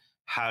budget,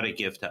 how to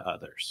give to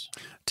others.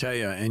 Tell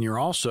you, and you're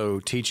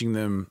also teaching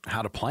them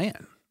how to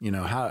plan,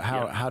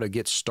 how to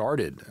get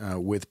started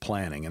with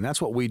planning. And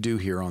that's what we do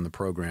here on the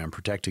program,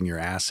 Protecting Your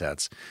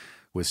Assets.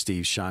 with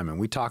Steve Shyman.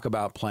 We talk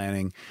about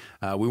planning.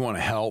 We want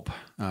to help.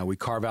 We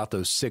carve out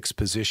those 6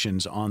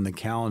 positions on the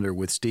calendar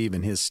with Steve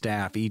and his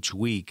staff each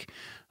week.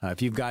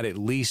 If you've got at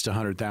least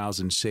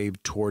 $100,000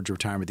 saved towards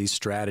retirement, these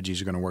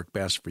strategies are going to work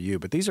best for you.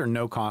 But these are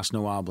no cost,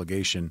 no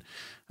obligation,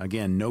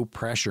 again, no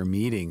pressure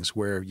meetings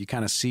where you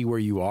kind of see where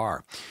you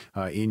are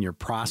in your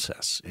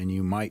process. And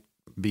you might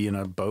be in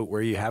a boat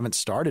where you haven't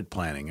started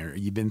planning, or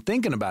you've been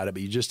thinking about it,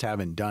 but you just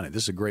haven't done it.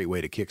 This is a great way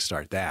to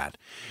kickstart that.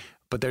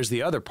 But there's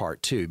the other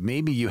part too.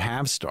 Maybe you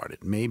have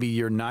started. Maybe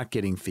you're not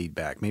getting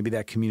feedback. Maybe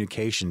that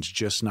communication's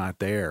just not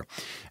there.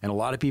 And a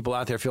lot of people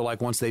out there feel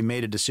like once they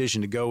made a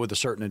decision to go with a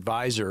certain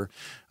advisor,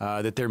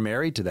 that they're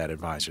married to that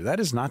advisor. That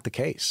is not the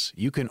case.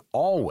 You can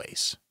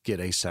always get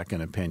a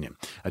second opinion,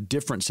 a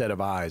different set of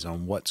eyes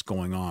on what's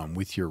going on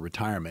with your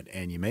retirement.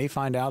 And you may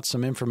find out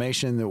some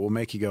information that will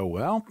make you go,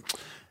 well,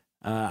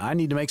 I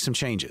need to make some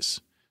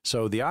changes.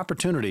 So the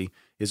opportunity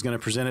is going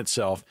to present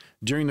itself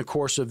during the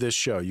course of this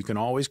show. You can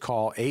always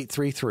call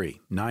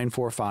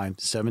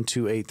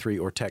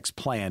 833-945-7283 or text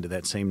PLAN to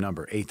that same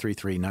number,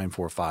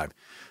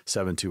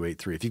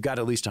 833-945-7283. If you've got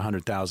at least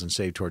 $100,000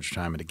 saved towards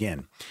retirement,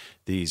 again,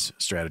 these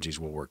strategies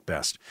will work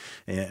best.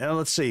 And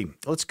let's see.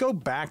 Let's go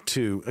back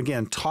to,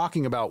 again,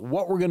 talking about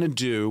what we're going to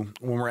do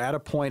when we're at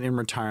a point in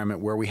retirement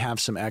where we have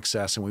some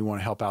excess and we want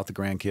to help out the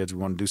grandkids. We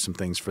want to do some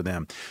things for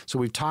them. So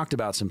we've talked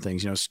about some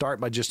things. Start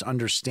by just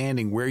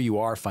understanding where you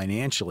are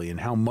financially and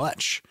how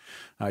much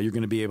you're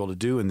going to be able to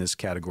do in this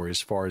category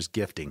as far as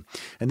gifting.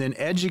 And then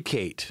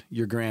educate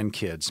your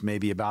grandkids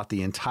maybe about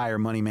the entire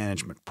money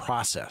management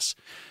process.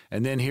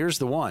 And then here's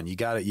the one. You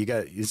got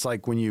it's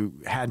like when you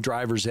had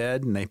driver's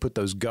ed and they put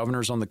those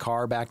governors on the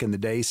car back in the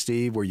day,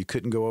 Steve, where you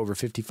couldn't go over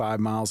 55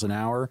 miles an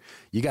hour.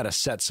 You got to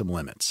set some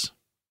limits.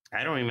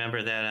 I don't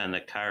remember that on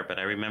the car, but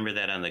I remember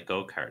that on the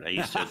go-kart. I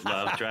used to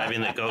love driving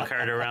the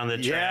go-kart around the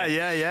track.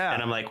 Yeah.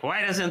 And I'm like,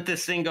 why doesn't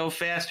this thing go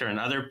faster? And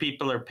other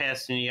people are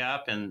passing you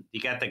up, and you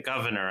got the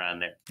governor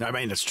on there. I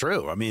mean, it's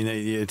true. I mean,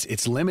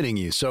 it's limiting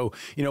you. So,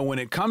 when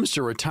it comes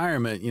to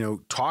retirement,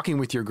 talking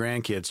with your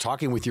grandkids,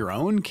 talking with your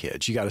own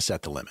kids, you got to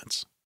set the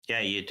limits. Yeah,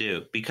 you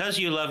do. Because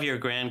you love your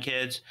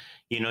grandkids,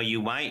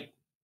 you might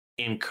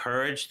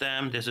encourage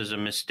them. This is a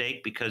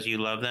mistake because you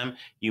love them.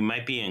 You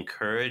might be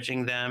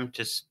encouraging them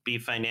to be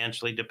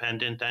financially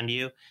dependent on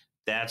you.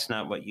 That's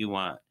not what you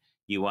want.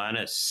 You want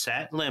to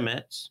set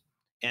limits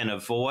and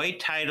avoid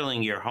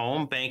titling your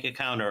home, bank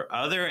account, or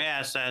other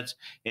assets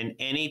in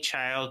any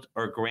child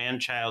or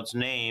grandchild's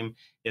name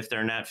if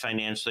they're not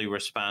financially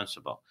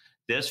responsible.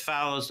 This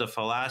follows the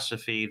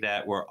philosophy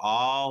that we're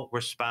all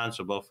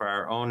responsible for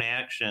our own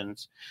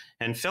actions.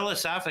 And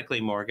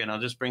philosophically, Morgan, I'll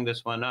just bring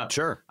this one up.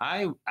 Sure.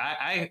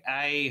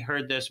 I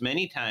heard this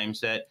many times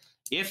that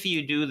if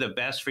you do the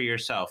best for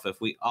yourself, if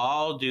we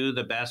all do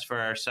the best for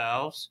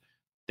ourselves,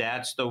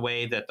 that's the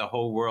way that the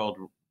whole world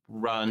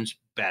runs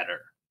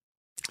better.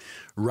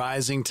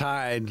 Rising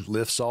tide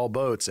lifts all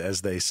boats,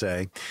 as they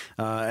say.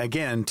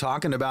 Again,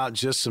 talking about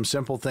just some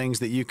simple things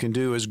that you can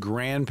do as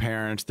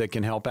grandparents that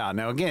can help out.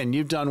 Now, again,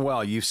 you've done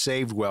well. You've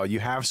saved well. You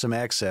have some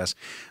excess.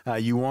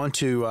 You want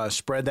to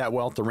spread that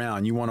wealth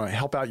around. You want to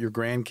help out your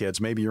grandkids,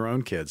 maybe your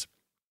own kids.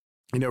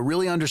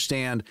 Really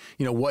understand,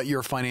 what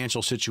your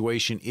financial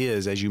situation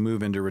is as you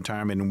move into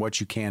retirement and what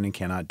you can and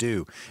cannot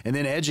do. And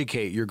then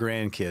educate your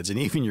grandkids and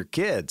even your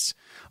kids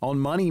on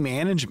money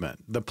management,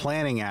 the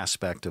planning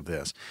aspect of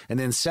this, and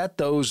then set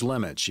those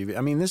limits.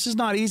 This is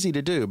not easy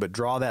to do, but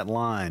draw that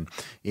line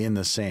in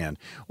the sand.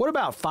 What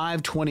about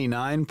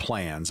 529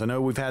 plans? I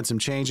know we've had some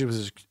changes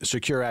with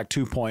Secure Act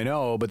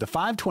 2.0, but the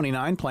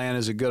 529 plan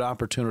is a good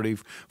opportunity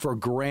for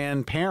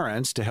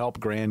grandparents to help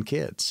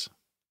grandkids.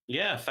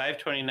 Yeah,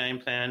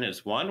 529 plan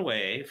is one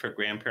way for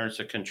grandparents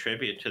to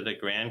contribute to the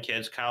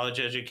grandkids'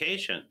 college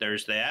education.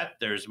 There's that.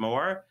 There's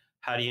more.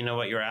 How do you know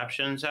what your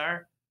options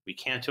are? We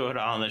can't do it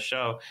all on the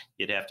show.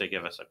 You'd have to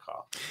give us a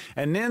call.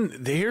 And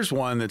then here's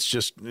one that's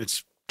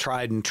it's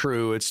tried and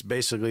true. It's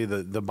basically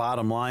the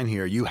bottom line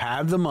here. You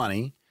have the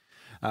money.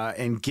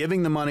 And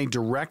giving the money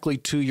directly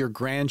to your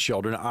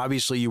grandchildren,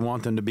 obviously you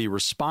want them to be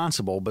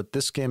responsible, but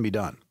this can be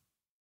done.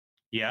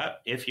 Yeah,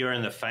 if you're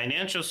in the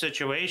financial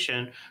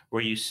situation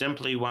where you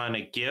simply want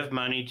to give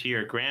money to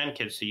your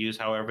grandkids to use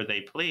however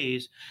they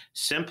please,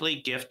 simply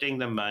gifting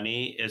the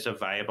money is a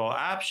viable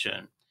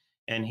option.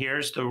 And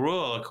here's the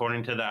rule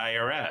according to the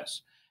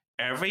IRS.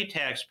 Every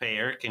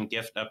taxpayer can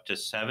gift up to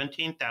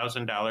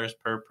 $17,000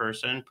 per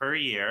person per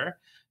year.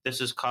 This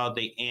is called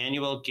the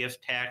annual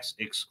gift tax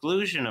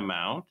exclusion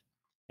amount.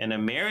 And a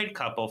married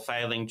couple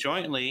filing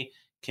jointly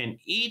can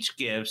each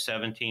give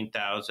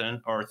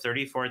 $17,000 or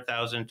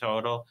 $34,000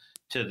 total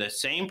to the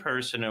same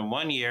person in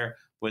 1 year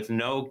with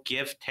no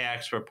gift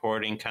tax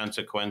reporting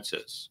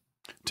consequences.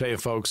 Tell you,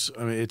 folks,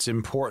 it's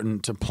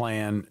important to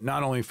plan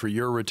not only for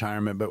your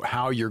retirement, but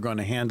how you're going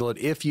to handle it.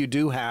 If you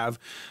do have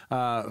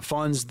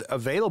funds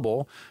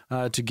available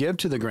to give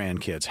to the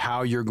grandkids,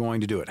 how you're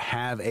going to do it.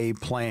 Have a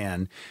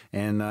plan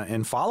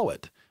and follow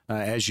it.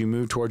 as you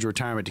move towards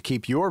retirement to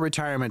keep your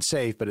retirement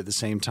safe, but at the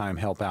same time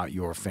help out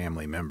your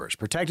family members.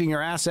 Protecting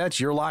your assets,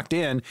 you're locked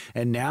in,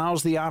 and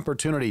now's the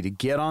opportunity to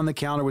get on the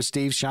calendar with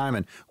Steve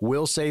Shyman.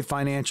 Will Save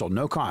Financial.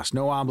 No cost,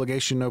 no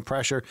obligation, no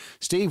pressure.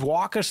 Steve,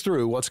 walk us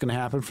through what's going to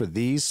happen for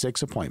these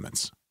 6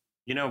 appointments.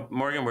 You know,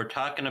 Morgan, we're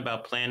talking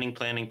about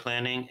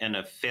planning, and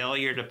a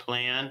failure to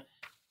plan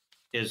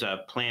is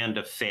a plan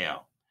to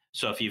fail.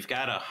 So if you've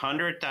got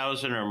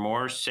 $100,000 or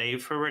more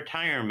saved for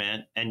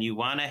retirement and you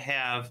want to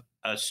have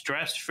a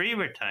stress-free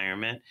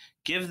retirement,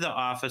 give the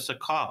office a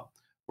call.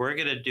 We're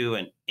going to do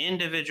an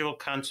individual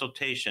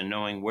consultation,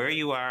 knowing where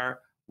you are,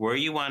 where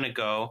you want to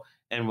go,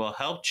 and we'll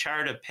help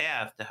chart a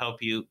path to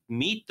help you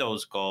meet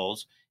those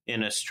goals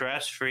in a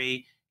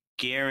stress-free,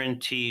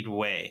 guaranteed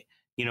way.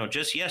 You know,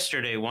 just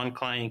yesterday, one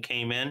client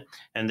came in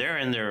and they're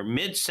in their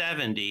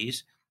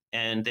mid-70s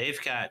and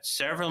they've got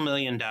several $1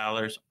 million.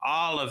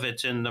 All of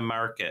it's in the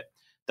market.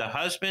 The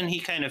husband, he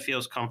kind of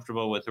feels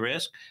comfortable with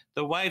risk.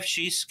 The wife,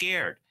 she's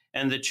scared.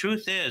 And the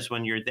truth is,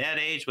 when you're that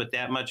age with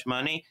that much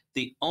money,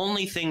 the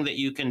only thing that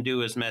you can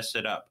do is mess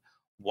it up.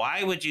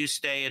 Why would you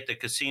stay at the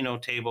casino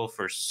table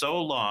for so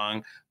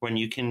long when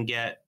you can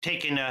get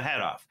taken a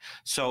head off?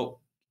 So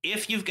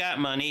if you've got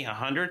money,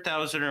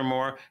 $100,000 or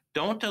more,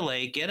 don't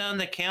delay, get on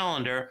the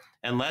calendar,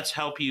 and let's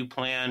help you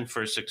plan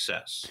for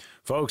success.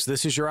 Folks,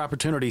 this is your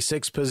opportunity.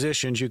 6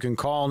 positions. You can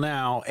call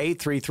now,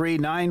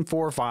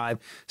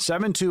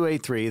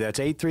 833-945-7283. That's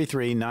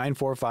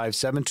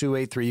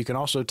 833-945-7283. You can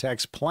also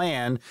text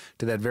PLAN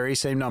to that very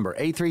same number,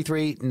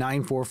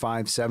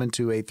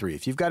 833-945-7283.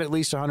 If you've got at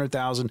least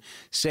 $100,000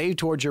 saved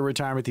towards your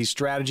retirement, these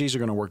strategies are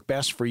going to work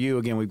best for you.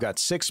 Again, we've got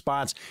 6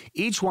 spots.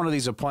 Each one of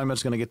these appointments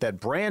is going to get that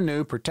brand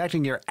new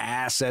Protecting Your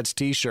Assets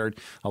t-shirt.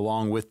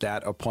 Along with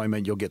that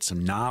appointment, you'll get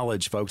some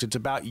knowledge, folks. It's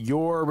about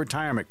your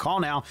retirement. Call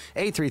now,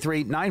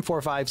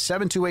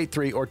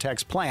 833-945-7283, or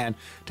text PLAN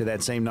to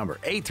that same number,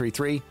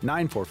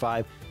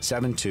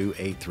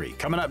 833-945-7283.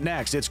 Coming up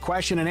next, it's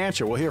Question and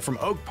Answer. We'll hear from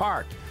Oak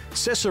Park,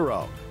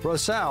 Cicero,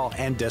 Roselle,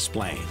 and Des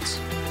Plaines.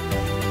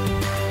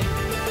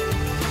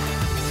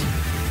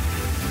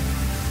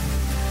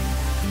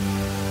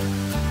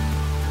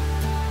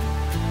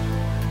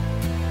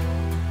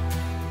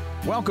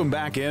 Welcome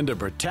back into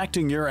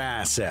Protecting Your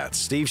Assets.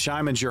 Steve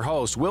Shyman's your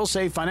host. Will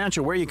Save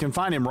Financial, where you can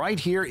find him right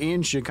here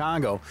in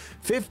Chicago.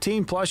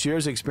 15-plus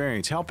years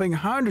experience helping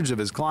hundreds of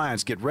his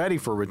clients get ready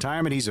for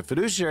retirement. He's a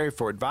fiduciary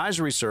for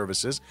advisory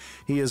services.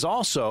 He is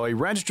also a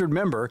registered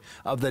member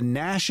of the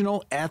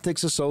National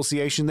Ethics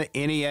Association, the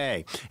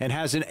NEA, and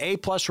has an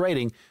A-plus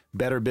rating,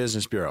 Better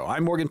Business Bureau.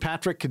 I'm Morgan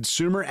Patrick,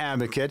 consumer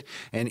advocate,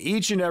 and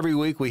each and every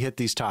week we hit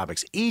these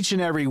topics. Each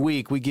and every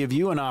week we give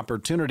you an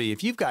opportunity.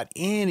 If you've got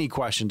any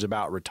questions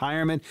about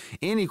retirement,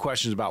 any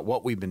questions about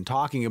what we've been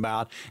talking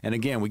about, and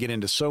again, we get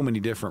into so many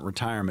different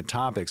retirement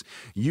topics,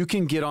 you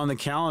can get on the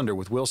calendar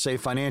with Will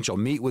Save Financial.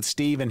 Meet with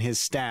Steve and his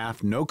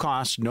staff. No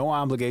cost, no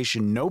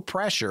obligation, no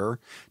pressure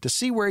to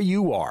see where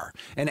you are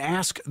and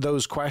ask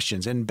those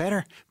questions. And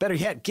better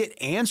yet,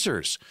 get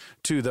answers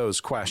to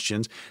those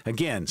questions.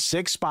 Again,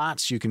 6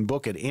 spots. You can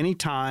book at any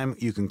time.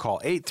 You can call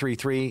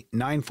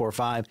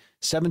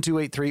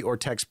 833-945-7283 or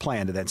text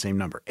PLAN to that same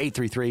number,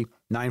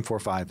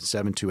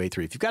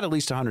 833-945-7283. If you've got at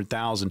least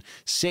 $100,000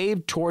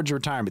 saved towards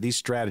retirement, these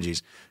strategies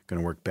are going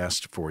to work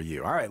best for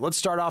you. All right, let's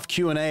start off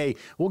Q&A.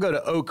 We'll go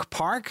to Oak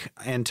Park.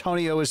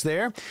 Antonio is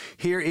there.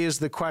 Here is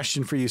the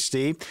question for you,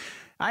 Steve.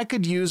 I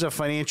could use a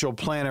financial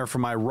planner for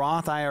my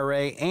Roth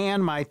IRA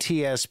and my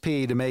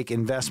TSP to make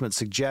investment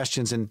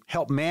suggestions and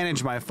help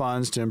manage my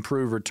funds to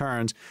improve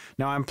returns.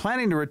 Now, I'm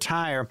planning to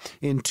retire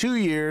in 2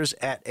 years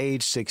at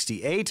age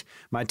 68.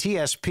 My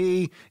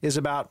TSP is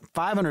about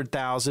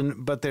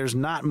 $500,000, but there's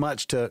not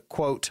much to,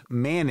 quote,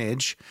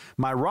 manage.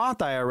 My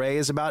Roth IRA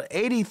is about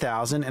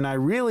 $80,000, and I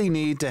really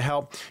need to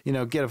help,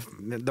 get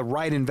the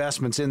right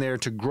investments in there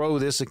to grow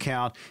this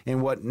account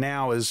in what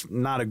now is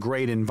not a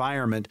great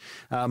environment.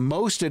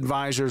 Most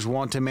advisors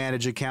want to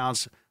manage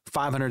accounts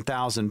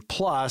 $500,000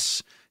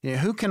 plus.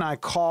 Who can I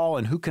call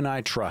and who can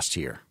I trust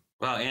here?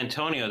 Well,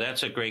 Antonio,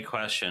 that's a great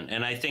question.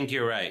 And I think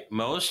you're right.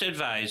 Most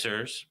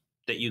advisors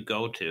that you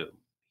go to,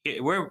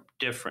 we're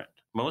different.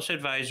 Most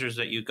advisors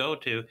that you go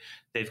to,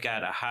 they've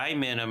got a high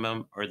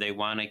minimum, or they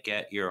want to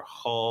get your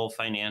whole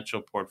financial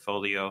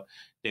portfolio.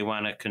 They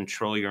want to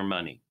control your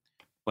money.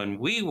 When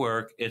we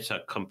work, it's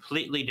a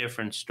completely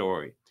different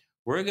story.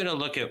 We're going to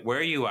look at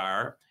where you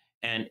are.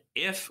 And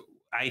if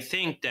I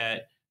think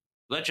that,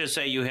 let's just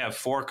say you have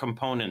 4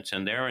 components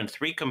in there and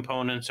 3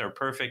 components are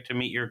perfect to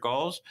meet your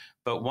goals,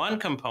 but 1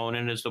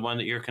 component is the one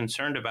that you're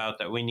concerned about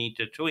that we need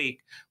to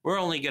tweak. We're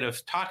only going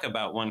to talk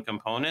about 1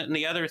 component, and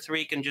the other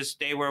 3 can just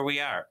stay where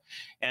we are.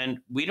 And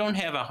we don't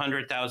have a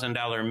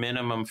 $100,000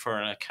 minimum for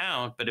an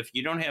account, but if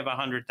you don't have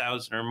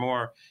 $100,000 or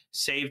more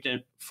saved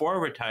for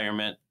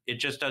retirement, it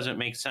just doesn't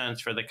make sense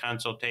for the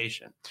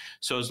consultation.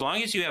 So as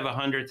long as you have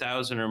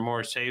 $100,000 or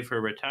more saved for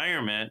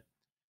retirement,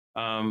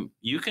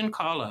 you can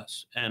call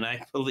us. And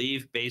I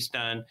believe, based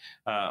on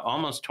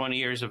almost 20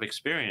 years of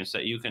experience,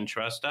 that you can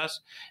trust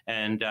us.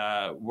 And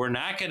we're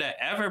not going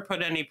to ever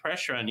put any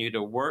pressure on you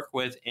to work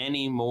with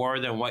any more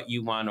than what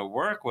you want to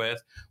work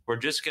with. We're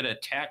just going to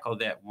tackle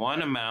that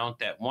one amount,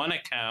 that one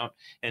account,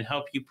 and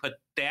help you put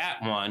that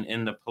one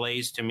in the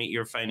place to meet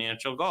your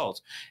financial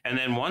goals. And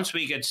then once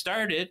we get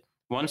started,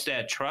 once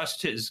that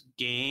trust is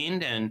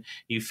gained and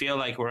you feel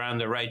like we're on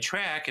the right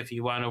track, if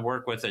you want to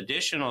work with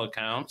additional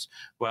accounts,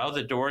 well,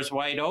 the door's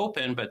wide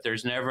open, but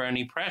there's never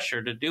any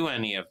pressure to do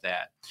any of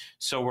that.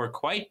 So we're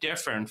quite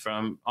different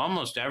from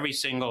almost every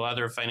single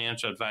other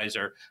financial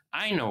advisor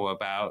I know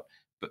about,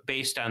 but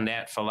based on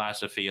that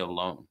philosophy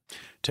alone.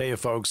 Tell you,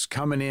 folks,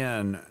 coming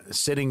in,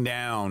 sitting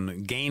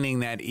down, gaining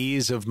that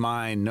ease of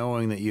mind,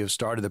 knowing that you've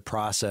started the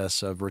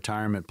process of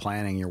retirement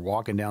planning, you're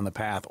walking down the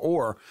path,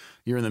 or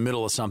you're in the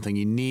middle of something,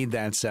 you need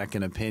that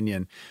second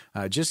opinion.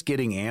 Just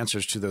getting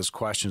answers to those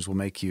questions will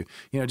make you,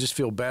 just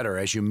feel better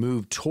as you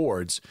move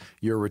towards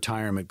your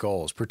retirement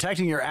goals.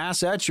 Protecting your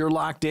assets, you're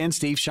locked in.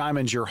 Steve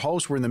Shyman's your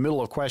host. We're in the middle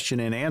of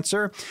question and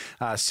answer.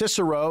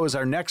 Cicero is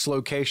our next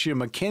location.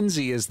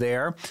 Mackenzie is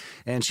there,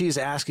 and she's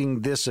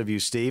asking this of you,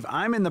 Steve.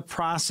 I'm in the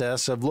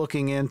process of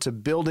looking into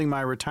building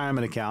my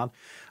retirement account.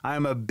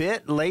 I'm a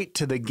bit late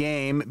to the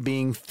game,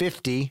 being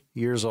 50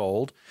 years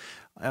old.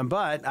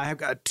 But I have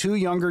got 2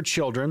 younger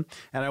children,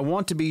 and I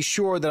want to be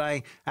sure that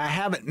I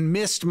haven't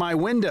missed my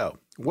window.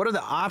 What are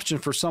the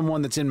options for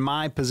someone that's in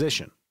my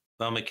position?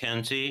 Well,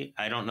 Mackenzie,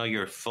 I don't know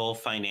your full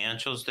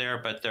financials there,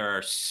 but there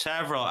are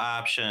several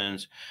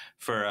options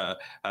for a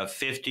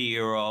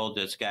 50-year-old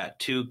that's got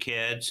 2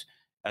 kids,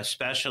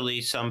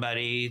 especially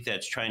somebody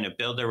that's trying to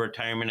build their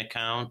retirement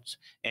accounts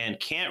and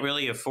can't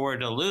really afford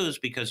to lose,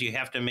 because you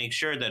have to make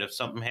sure that if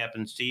something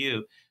happens to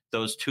you,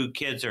 those 2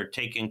 kids are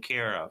taken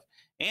care of.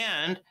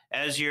 And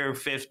as you're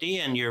 50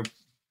 and you're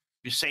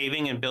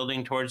saving and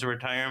building towards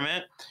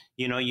retirement,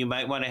 you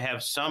might want to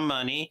have some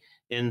money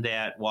in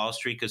that Wall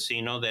Street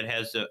casino that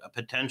has a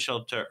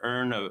potential to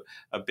earn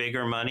a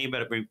bigger money,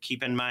 but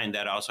keep in mind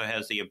that also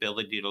has the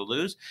ability to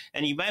lose.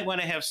 And you might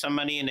want to have some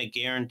money in a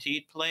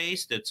guaranteed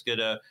place that's going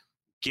to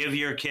give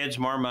your kids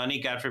more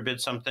money, God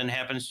forbid something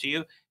happens to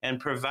you, and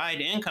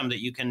provide income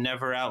that you can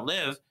never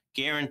outlive,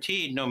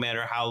 guaranteed, no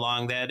matter how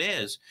long that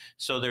is.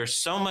 So there's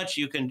so much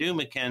you can do,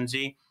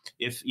 Mackenzie.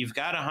 If you've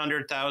got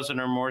 $100,000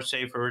 or more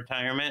saved for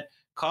retirement,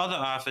 call the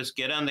office,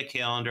 get on the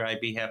calendar. I'd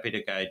be happy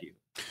to guide you.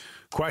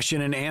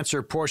 Question and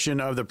answer portion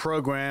of the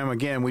program.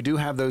 Again, we do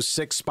have those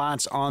 6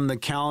 spots on the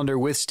calendar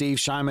with Steve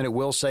Shyman at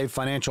Will Save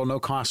Financial. No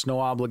cost, no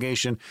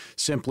obligation,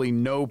 simply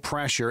no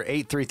pressure.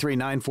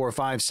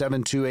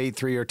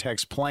 833-945-7283 or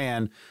text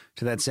PLAN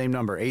to that same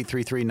number,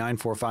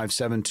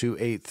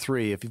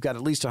 833-945-7283. If you've got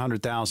at least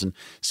 $100,000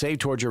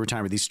 saved towards your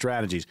retirement, these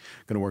strategies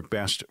are going to work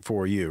best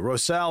for you.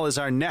 Roselle is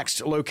our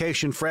next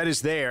location. Fred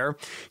is there.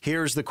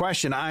 Here's the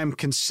question. I'm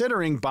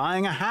considering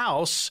buying a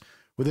house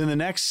within the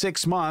next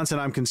 6 months, and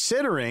I'm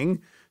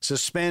considering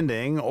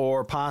suspending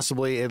or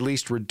possibly at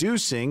least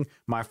reducing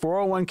my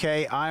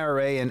 401k,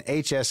 IRA, and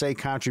HSA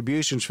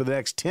contributions for the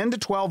next 10 to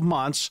 12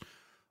 months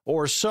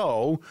or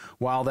so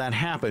while that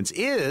happens.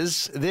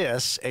 Is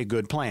this a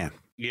good plan?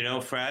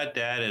 Fred,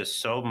 that is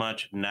so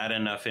much not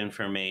enough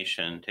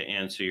information to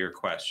answer your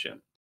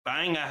question.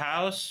 Buying a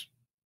house,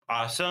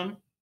 awesome.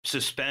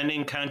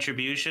 Suspending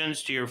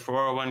contributions to your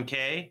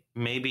 401k,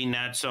 maybe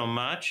not so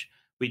much.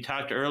 We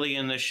talked early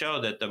in the show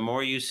that the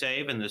more you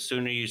save and the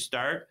sooner you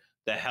start,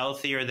 the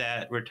healthier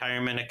that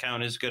retirement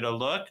account is going to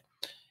look.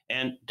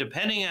 And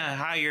depending on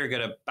how you're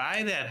going to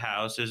buy that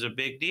house is a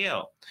big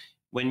deal.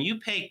 When you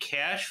pay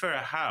cash for a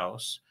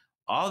house,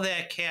 all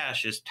that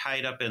cash is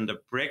tied up in the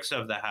bricks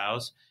of the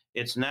house.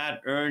 It's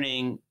not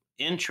earning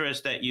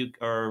interest that you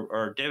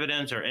or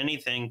dividends or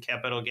anything,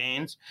 capital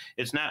gains.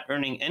 It's not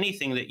earning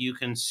anything that you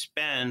can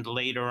spend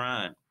later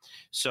on.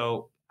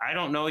 So I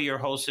don't know your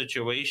whole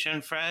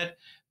situation, Fred,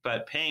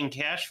 but paying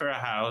cash for a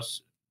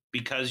house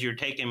because you're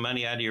taking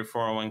money out of your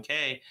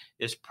 401k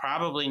is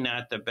probably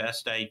not the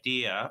best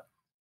idea.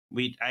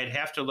 I'd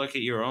have to look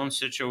at your own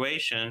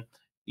situation,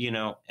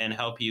 and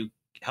help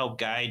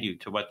guide you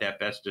to what that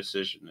best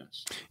decision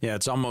is. Yeah,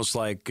 it's almost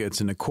like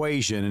it's an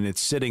equation and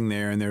it's sitting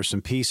there and there's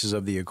some pieces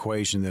of the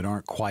equation that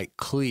aren't quite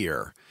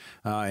clear.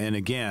 And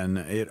again,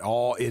 it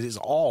is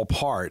all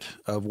part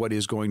of what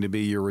is going to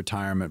be your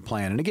retirement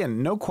plan. And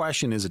again, no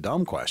question is a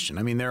dumb question.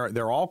 I mean,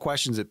 they're all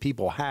questions that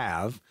people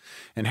have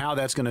and how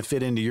that's going to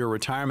fit into your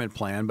retirement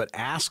plan. But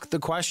ask the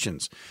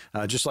questions,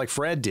 just like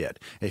Fred did.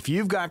 If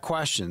you've got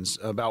questions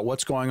about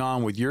what's going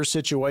on with your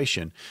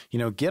situation,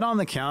 get on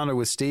the calendar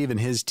with Steve and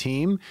his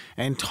team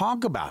and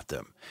talk about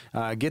them.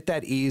 Get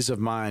that ease of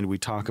mind we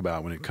talk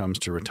about when it comes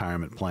to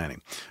retirement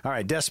planning. All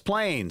right, Des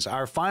Plaines,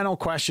 our final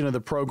question of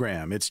the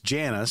program. It's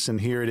Janice,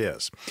 and here it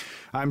is.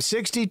 I'm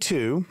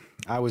 62.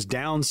 I was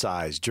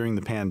downsized during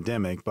the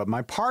pandemic, but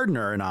my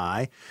partner and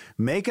I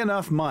make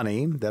enough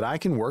money that I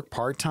can work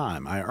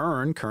part-time. I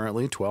earn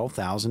currently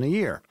 $12,000 a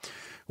year.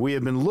 We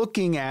have been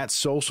looking at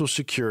Social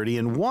Security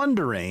and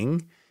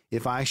wondering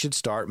if I should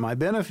start my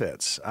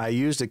benefits. I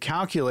used a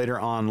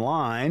calculator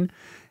online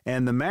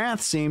And the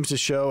math seems to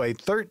show a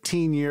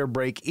 13-year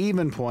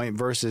break-even point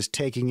versus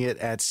taking it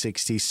at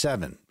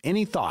 67.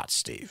 Any thoughts,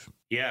 Steve?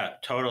 Yeah,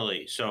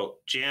 totally. So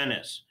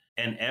Janice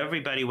and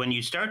everybody, when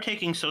you start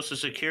taking Social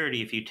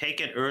Security, if you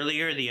take it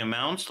earlier, the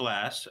amount's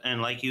less.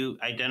 And like you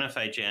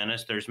identified,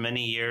 Janice, there's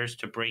many years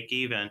to break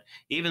even.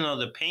 Even though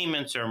the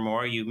payments are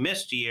more, you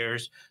missed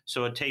years,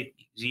 so it takes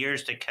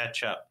years to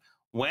catch up.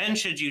 When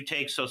should you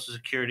take Social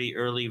Security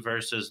early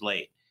versus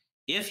late?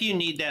 If you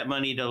need that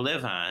money to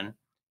live on,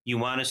 you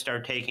want to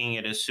start taking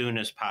it as soon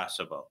as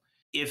possible.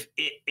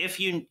 If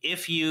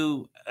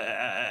you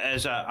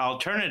as an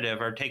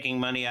alternative are taking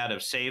money out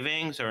of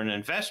savings or an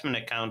investment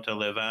account to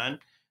live on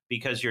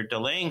because you're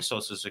delaying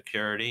Social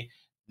Security,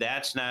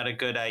 that's not a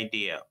good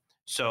idea.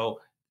 So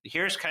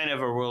here's kind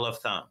of a rule of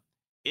thumb.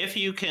 If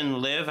you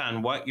can live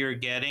on what you're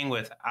getting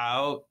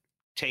without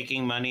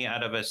taking money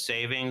out of a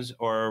savings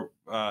or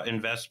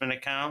investment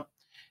account,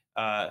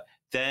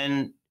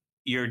 then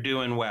you're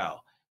doing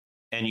well,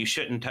 and you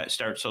shouldn't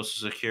start Social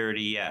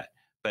Security yet.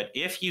 But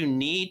if you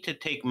need to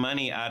take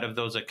money out of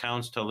those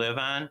accounts to live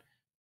on,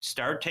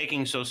 start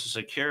taking Social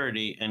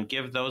Security and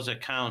give those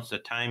accounts the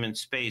time and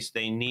space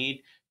they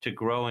need to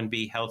grow and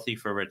be healthy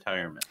for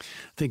retirement.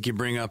 I think you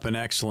bring up an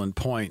excellent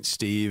point,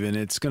 Steve, and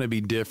it's going to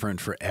be different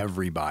for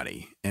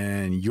everybody.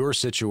 And your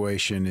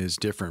situation is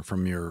different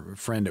from your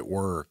friend at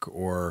work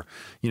or,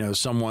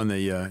 someone that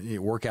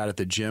you work out at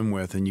the gym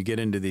with, and you get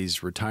into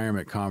these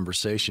retirement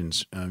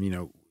conversations,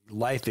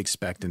 life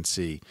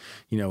expectancy,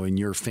 in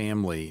your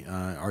family?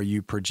 Are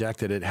you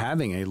projected at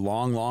having a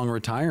long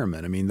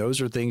retirement? I mean, those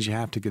are things you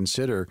have to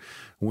consider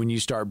when you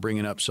start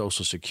bringing up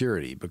Social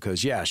Security,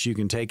 because yes, you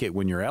can take it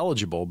when you're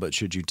eligible, but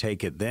should you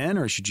take it then,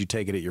 or should you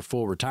take it at your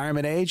full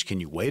retirement age? Can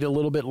you wait a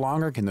little bit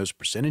longer? Can those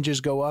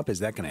percentages go up? Is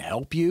that going to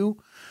help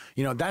you?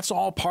 That's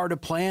all part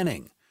of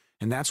planning.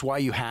 And that's why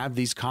you have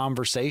these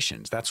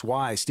conversations. That's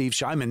why Steve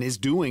Shyman is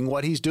doing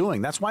what he's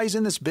doing. That's why he's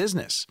in this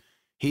business.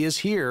 He is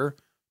here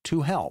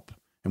to help.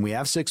 And we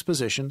have 6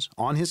 positions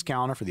on his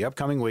calendar for the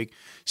upcoming week.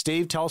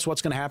 Steve, tell us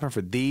what's going to happen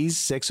for these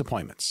 6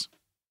 appointments.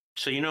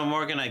 So,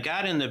 Morgan, I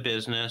got in the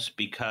business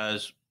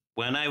because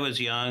when I was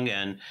young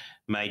and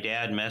my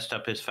dad messed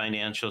up his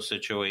financial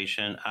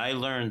situation, I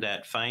learned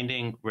that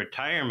finding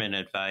retirement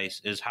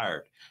advice is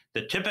hard.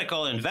 The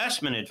typical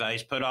investment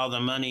advice, put all the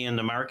money in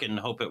the market and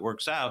hope it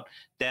works out,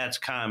 that's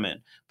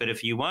common. But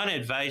if you want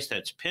advice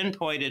that's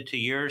pinpointed to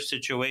your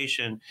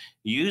situation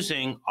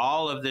using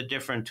all of the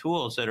different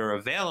tools that are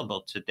available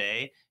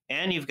today,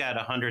 and you've got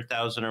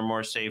 $100,000 or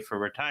more saved for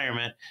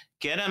retirement,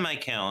 get on my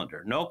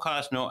calendar. No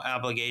cost, no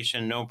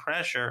obligation, no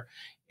pressure.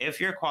 If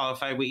you're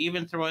qualified, we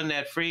even throw in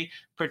that free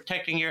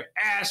Protecting Your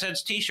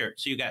Assets t-shirt.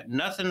 So you got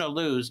nothing to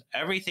lose,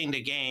 everything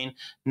to gain.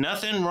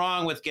 Nothing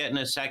wrong with getting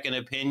a second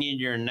opinion.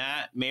 You're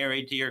not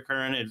married to your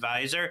current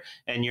advisor,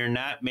 and you're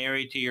not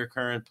married to your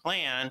current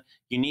plan.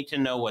 You need to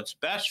know what's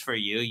best for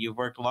you. You've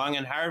worked long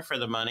and hard for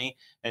the money,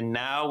 and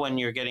now when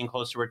you're getting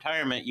close to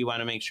retirement, you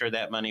want to make sure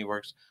that money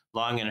works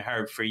long and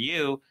hard for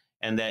you,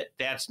 and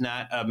that's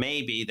not a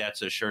maybe,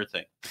 that's a sure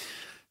thing.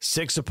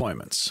 6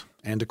 appointments.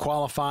 And to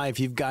qualify, if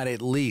you've got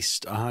at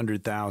least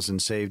 $100,000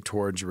 saved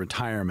towards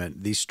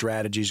retirement, these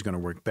strategies are going to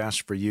work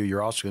best for you.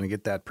 You're also going to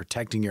get that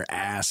Protecting Your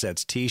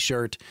Assets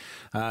t-shirt.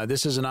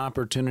 This is an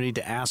opportunity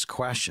to ask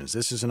questions.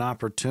 This is an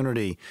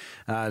opportunity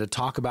to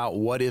talk about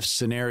what-if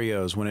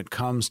scenarios when it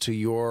comes to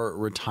your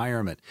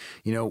retirement.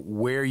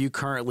 Where you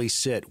currently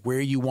sit,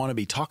 where you want to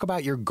be. Talk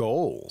about your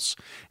goals.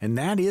 And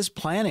that is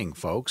planning,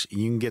 folks.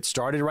 You can get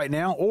started right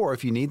now, or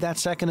if you need that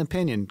second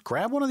opinion,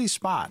 grab one of these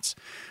spots.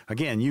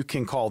 Again, you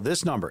can call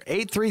this number,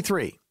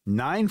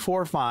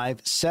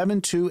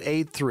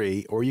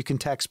 833-945-7283, or you can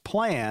text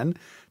PLAN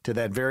to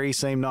that very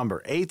same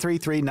number,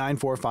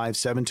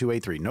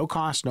 833-945-7283. No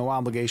cost, no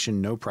obligation,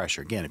 no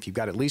pressure. Again, if you've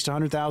got at least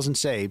 $100,000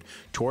 saved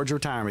towards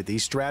retirement,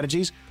 these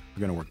strategies are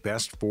going to work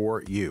best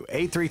for you.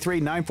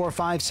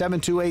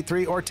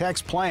 833-945-7283, or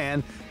text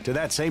PLAN to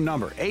that same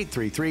number,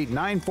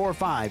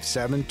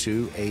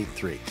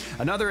 833-945-7283.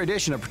 Another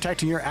edition of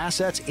Protecting Your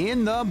Assets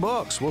in the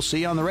books. We'll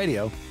see you on the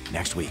radio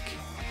next week.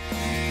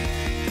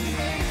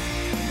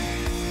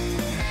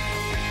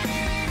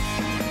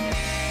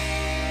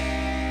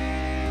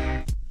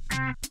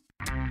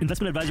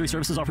 Investment advisory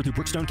services offered through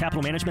Brookstone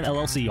Capital Management,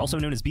 LLC, also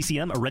known as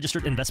BCM, a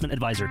registered investment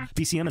advisor.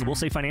 BCM and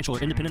Wilsave Financial are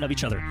independent of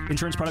each other.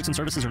 Insurance products and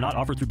services are not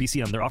offered through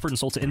BCM. They're offered and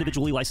sold to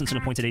individually licensed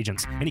and appointed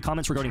agents. Any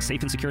comments regarding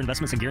safe and secure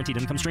investments and guaranteed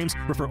income streams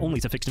refer only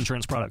to fixed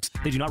insurance products.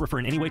 They do not refer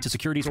in any way to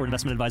securities or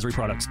investment advisory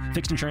products.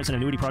 Fixed insurance and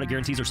annuity product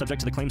guarantees are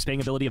subject to the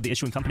claims-paying ability of the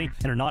issuing company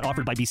and are not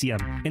offered by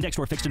BCM. Indexed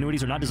or fixed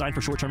annuities are not designed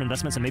for short-term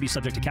investments and may be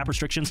subject to cap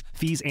restrictions,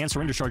 fees, and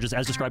surrender charges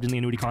as described in the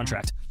annuity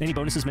contract. Any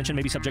bonuses mentioned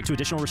may be subject to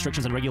additional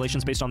restrictions and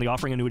regulations based on the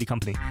offering annuity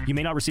company. You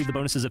may not receive the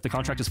bonuses if the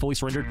contract is fully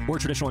surrendered or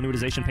traditional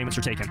annuitization payments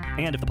are taken.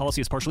 And if the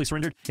policy is partially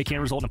surrendered, it can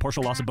result in a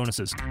partial loss of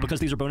bonuses. Because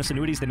these are bonus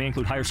annuities, they may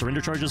include higher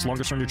surrender charges,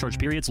 longer surrender charge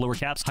periods, lower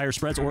caps, higher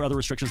spreads, or other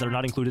restrictions that are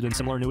not included in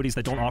similar annuities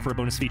that don't offer a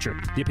bonus feature.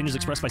 The opinions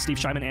expressed by Steve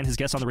Shyman and his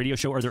guests on the radio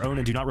show are their own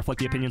and do not reflect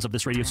the opinions of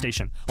this radio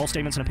station. All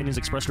statements and opinions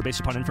expressed are based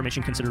upon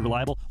information considered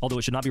reliable, although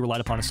it should not be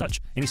relied upon as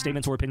such. Any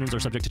statements or opinions are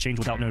subject to change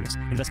without notice.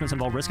 Investments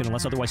involve risk, and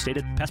unless otherwise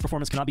stated, past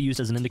performance cannot be used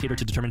as an indicator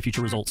to determine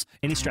future results.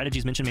 Any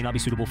strategies mentioned may not be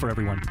suitable for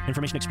everyone.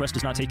 Information expressed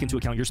does not take into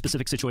account your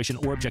specific situation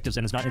or objectives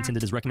and is not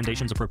intended as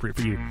recommendations appropriate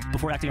for you.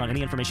 Before acting on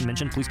any information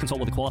mentioned, please consult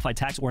with a qualified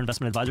tax or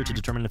investment advisor to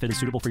determine if it is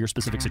suitable for your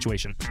specific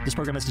situation. This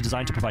program is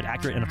designed to provide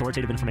accurate and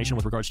authoritative information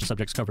with regards to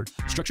subjects covered.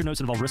 Structured notes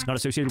involve risk not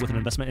associated with an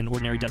investment in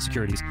ordinary debt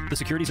securities. The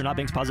securities are not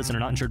bank deposits and are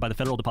not insured by the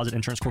Federal Deposit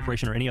Insurance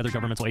Corporation or any other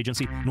governmental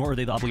agency, nor are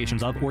they the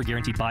obligations of or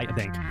guaranteed by a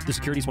bank. The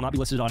securities will not be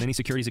listed on any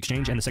securities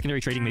exchange, and the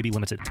secondary trading may be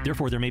limited.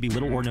 Therefore, there may be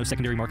little or no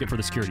secondary market for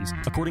the securities.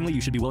 Accordingly,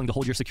 you should be willing to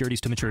hold your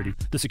securities to maturity.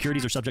 The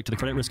securities are subject to the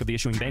credit risk of the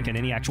issuing bank, and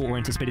any actual or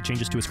anticipated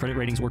changes to its credit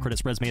ratings or credit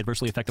spreads may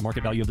adversely affect the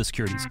market value of the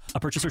securities. A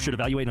purchaser should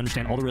evaluate and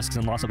understand all the risks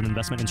and loss of an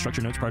investment in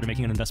structured notes prior to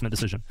making an investment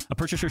decision. A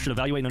purchaser should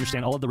evaluate and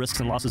understand all of the risks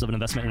and losses of an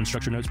investment in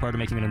structured notes prior to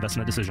making an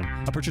investment decision.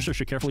 A purchaser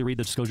should carefully read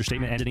the disclosure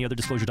statement and any other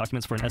disclosure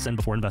documents for an SN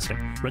before investing.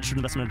 Registered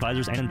investment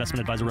advisors and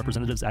investment advisor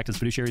representatives act as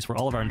fiduciaries for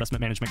all of our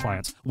investment management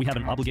clients. We have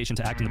an obligation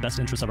to act in the best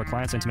interest of our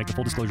clients and to make a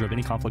full disclosure of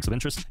any conflicts of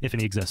interest, if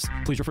any exists.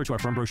 Please refer to our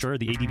firm brochure,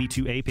 the ADV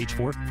 2A, page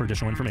 4, for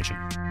additional information.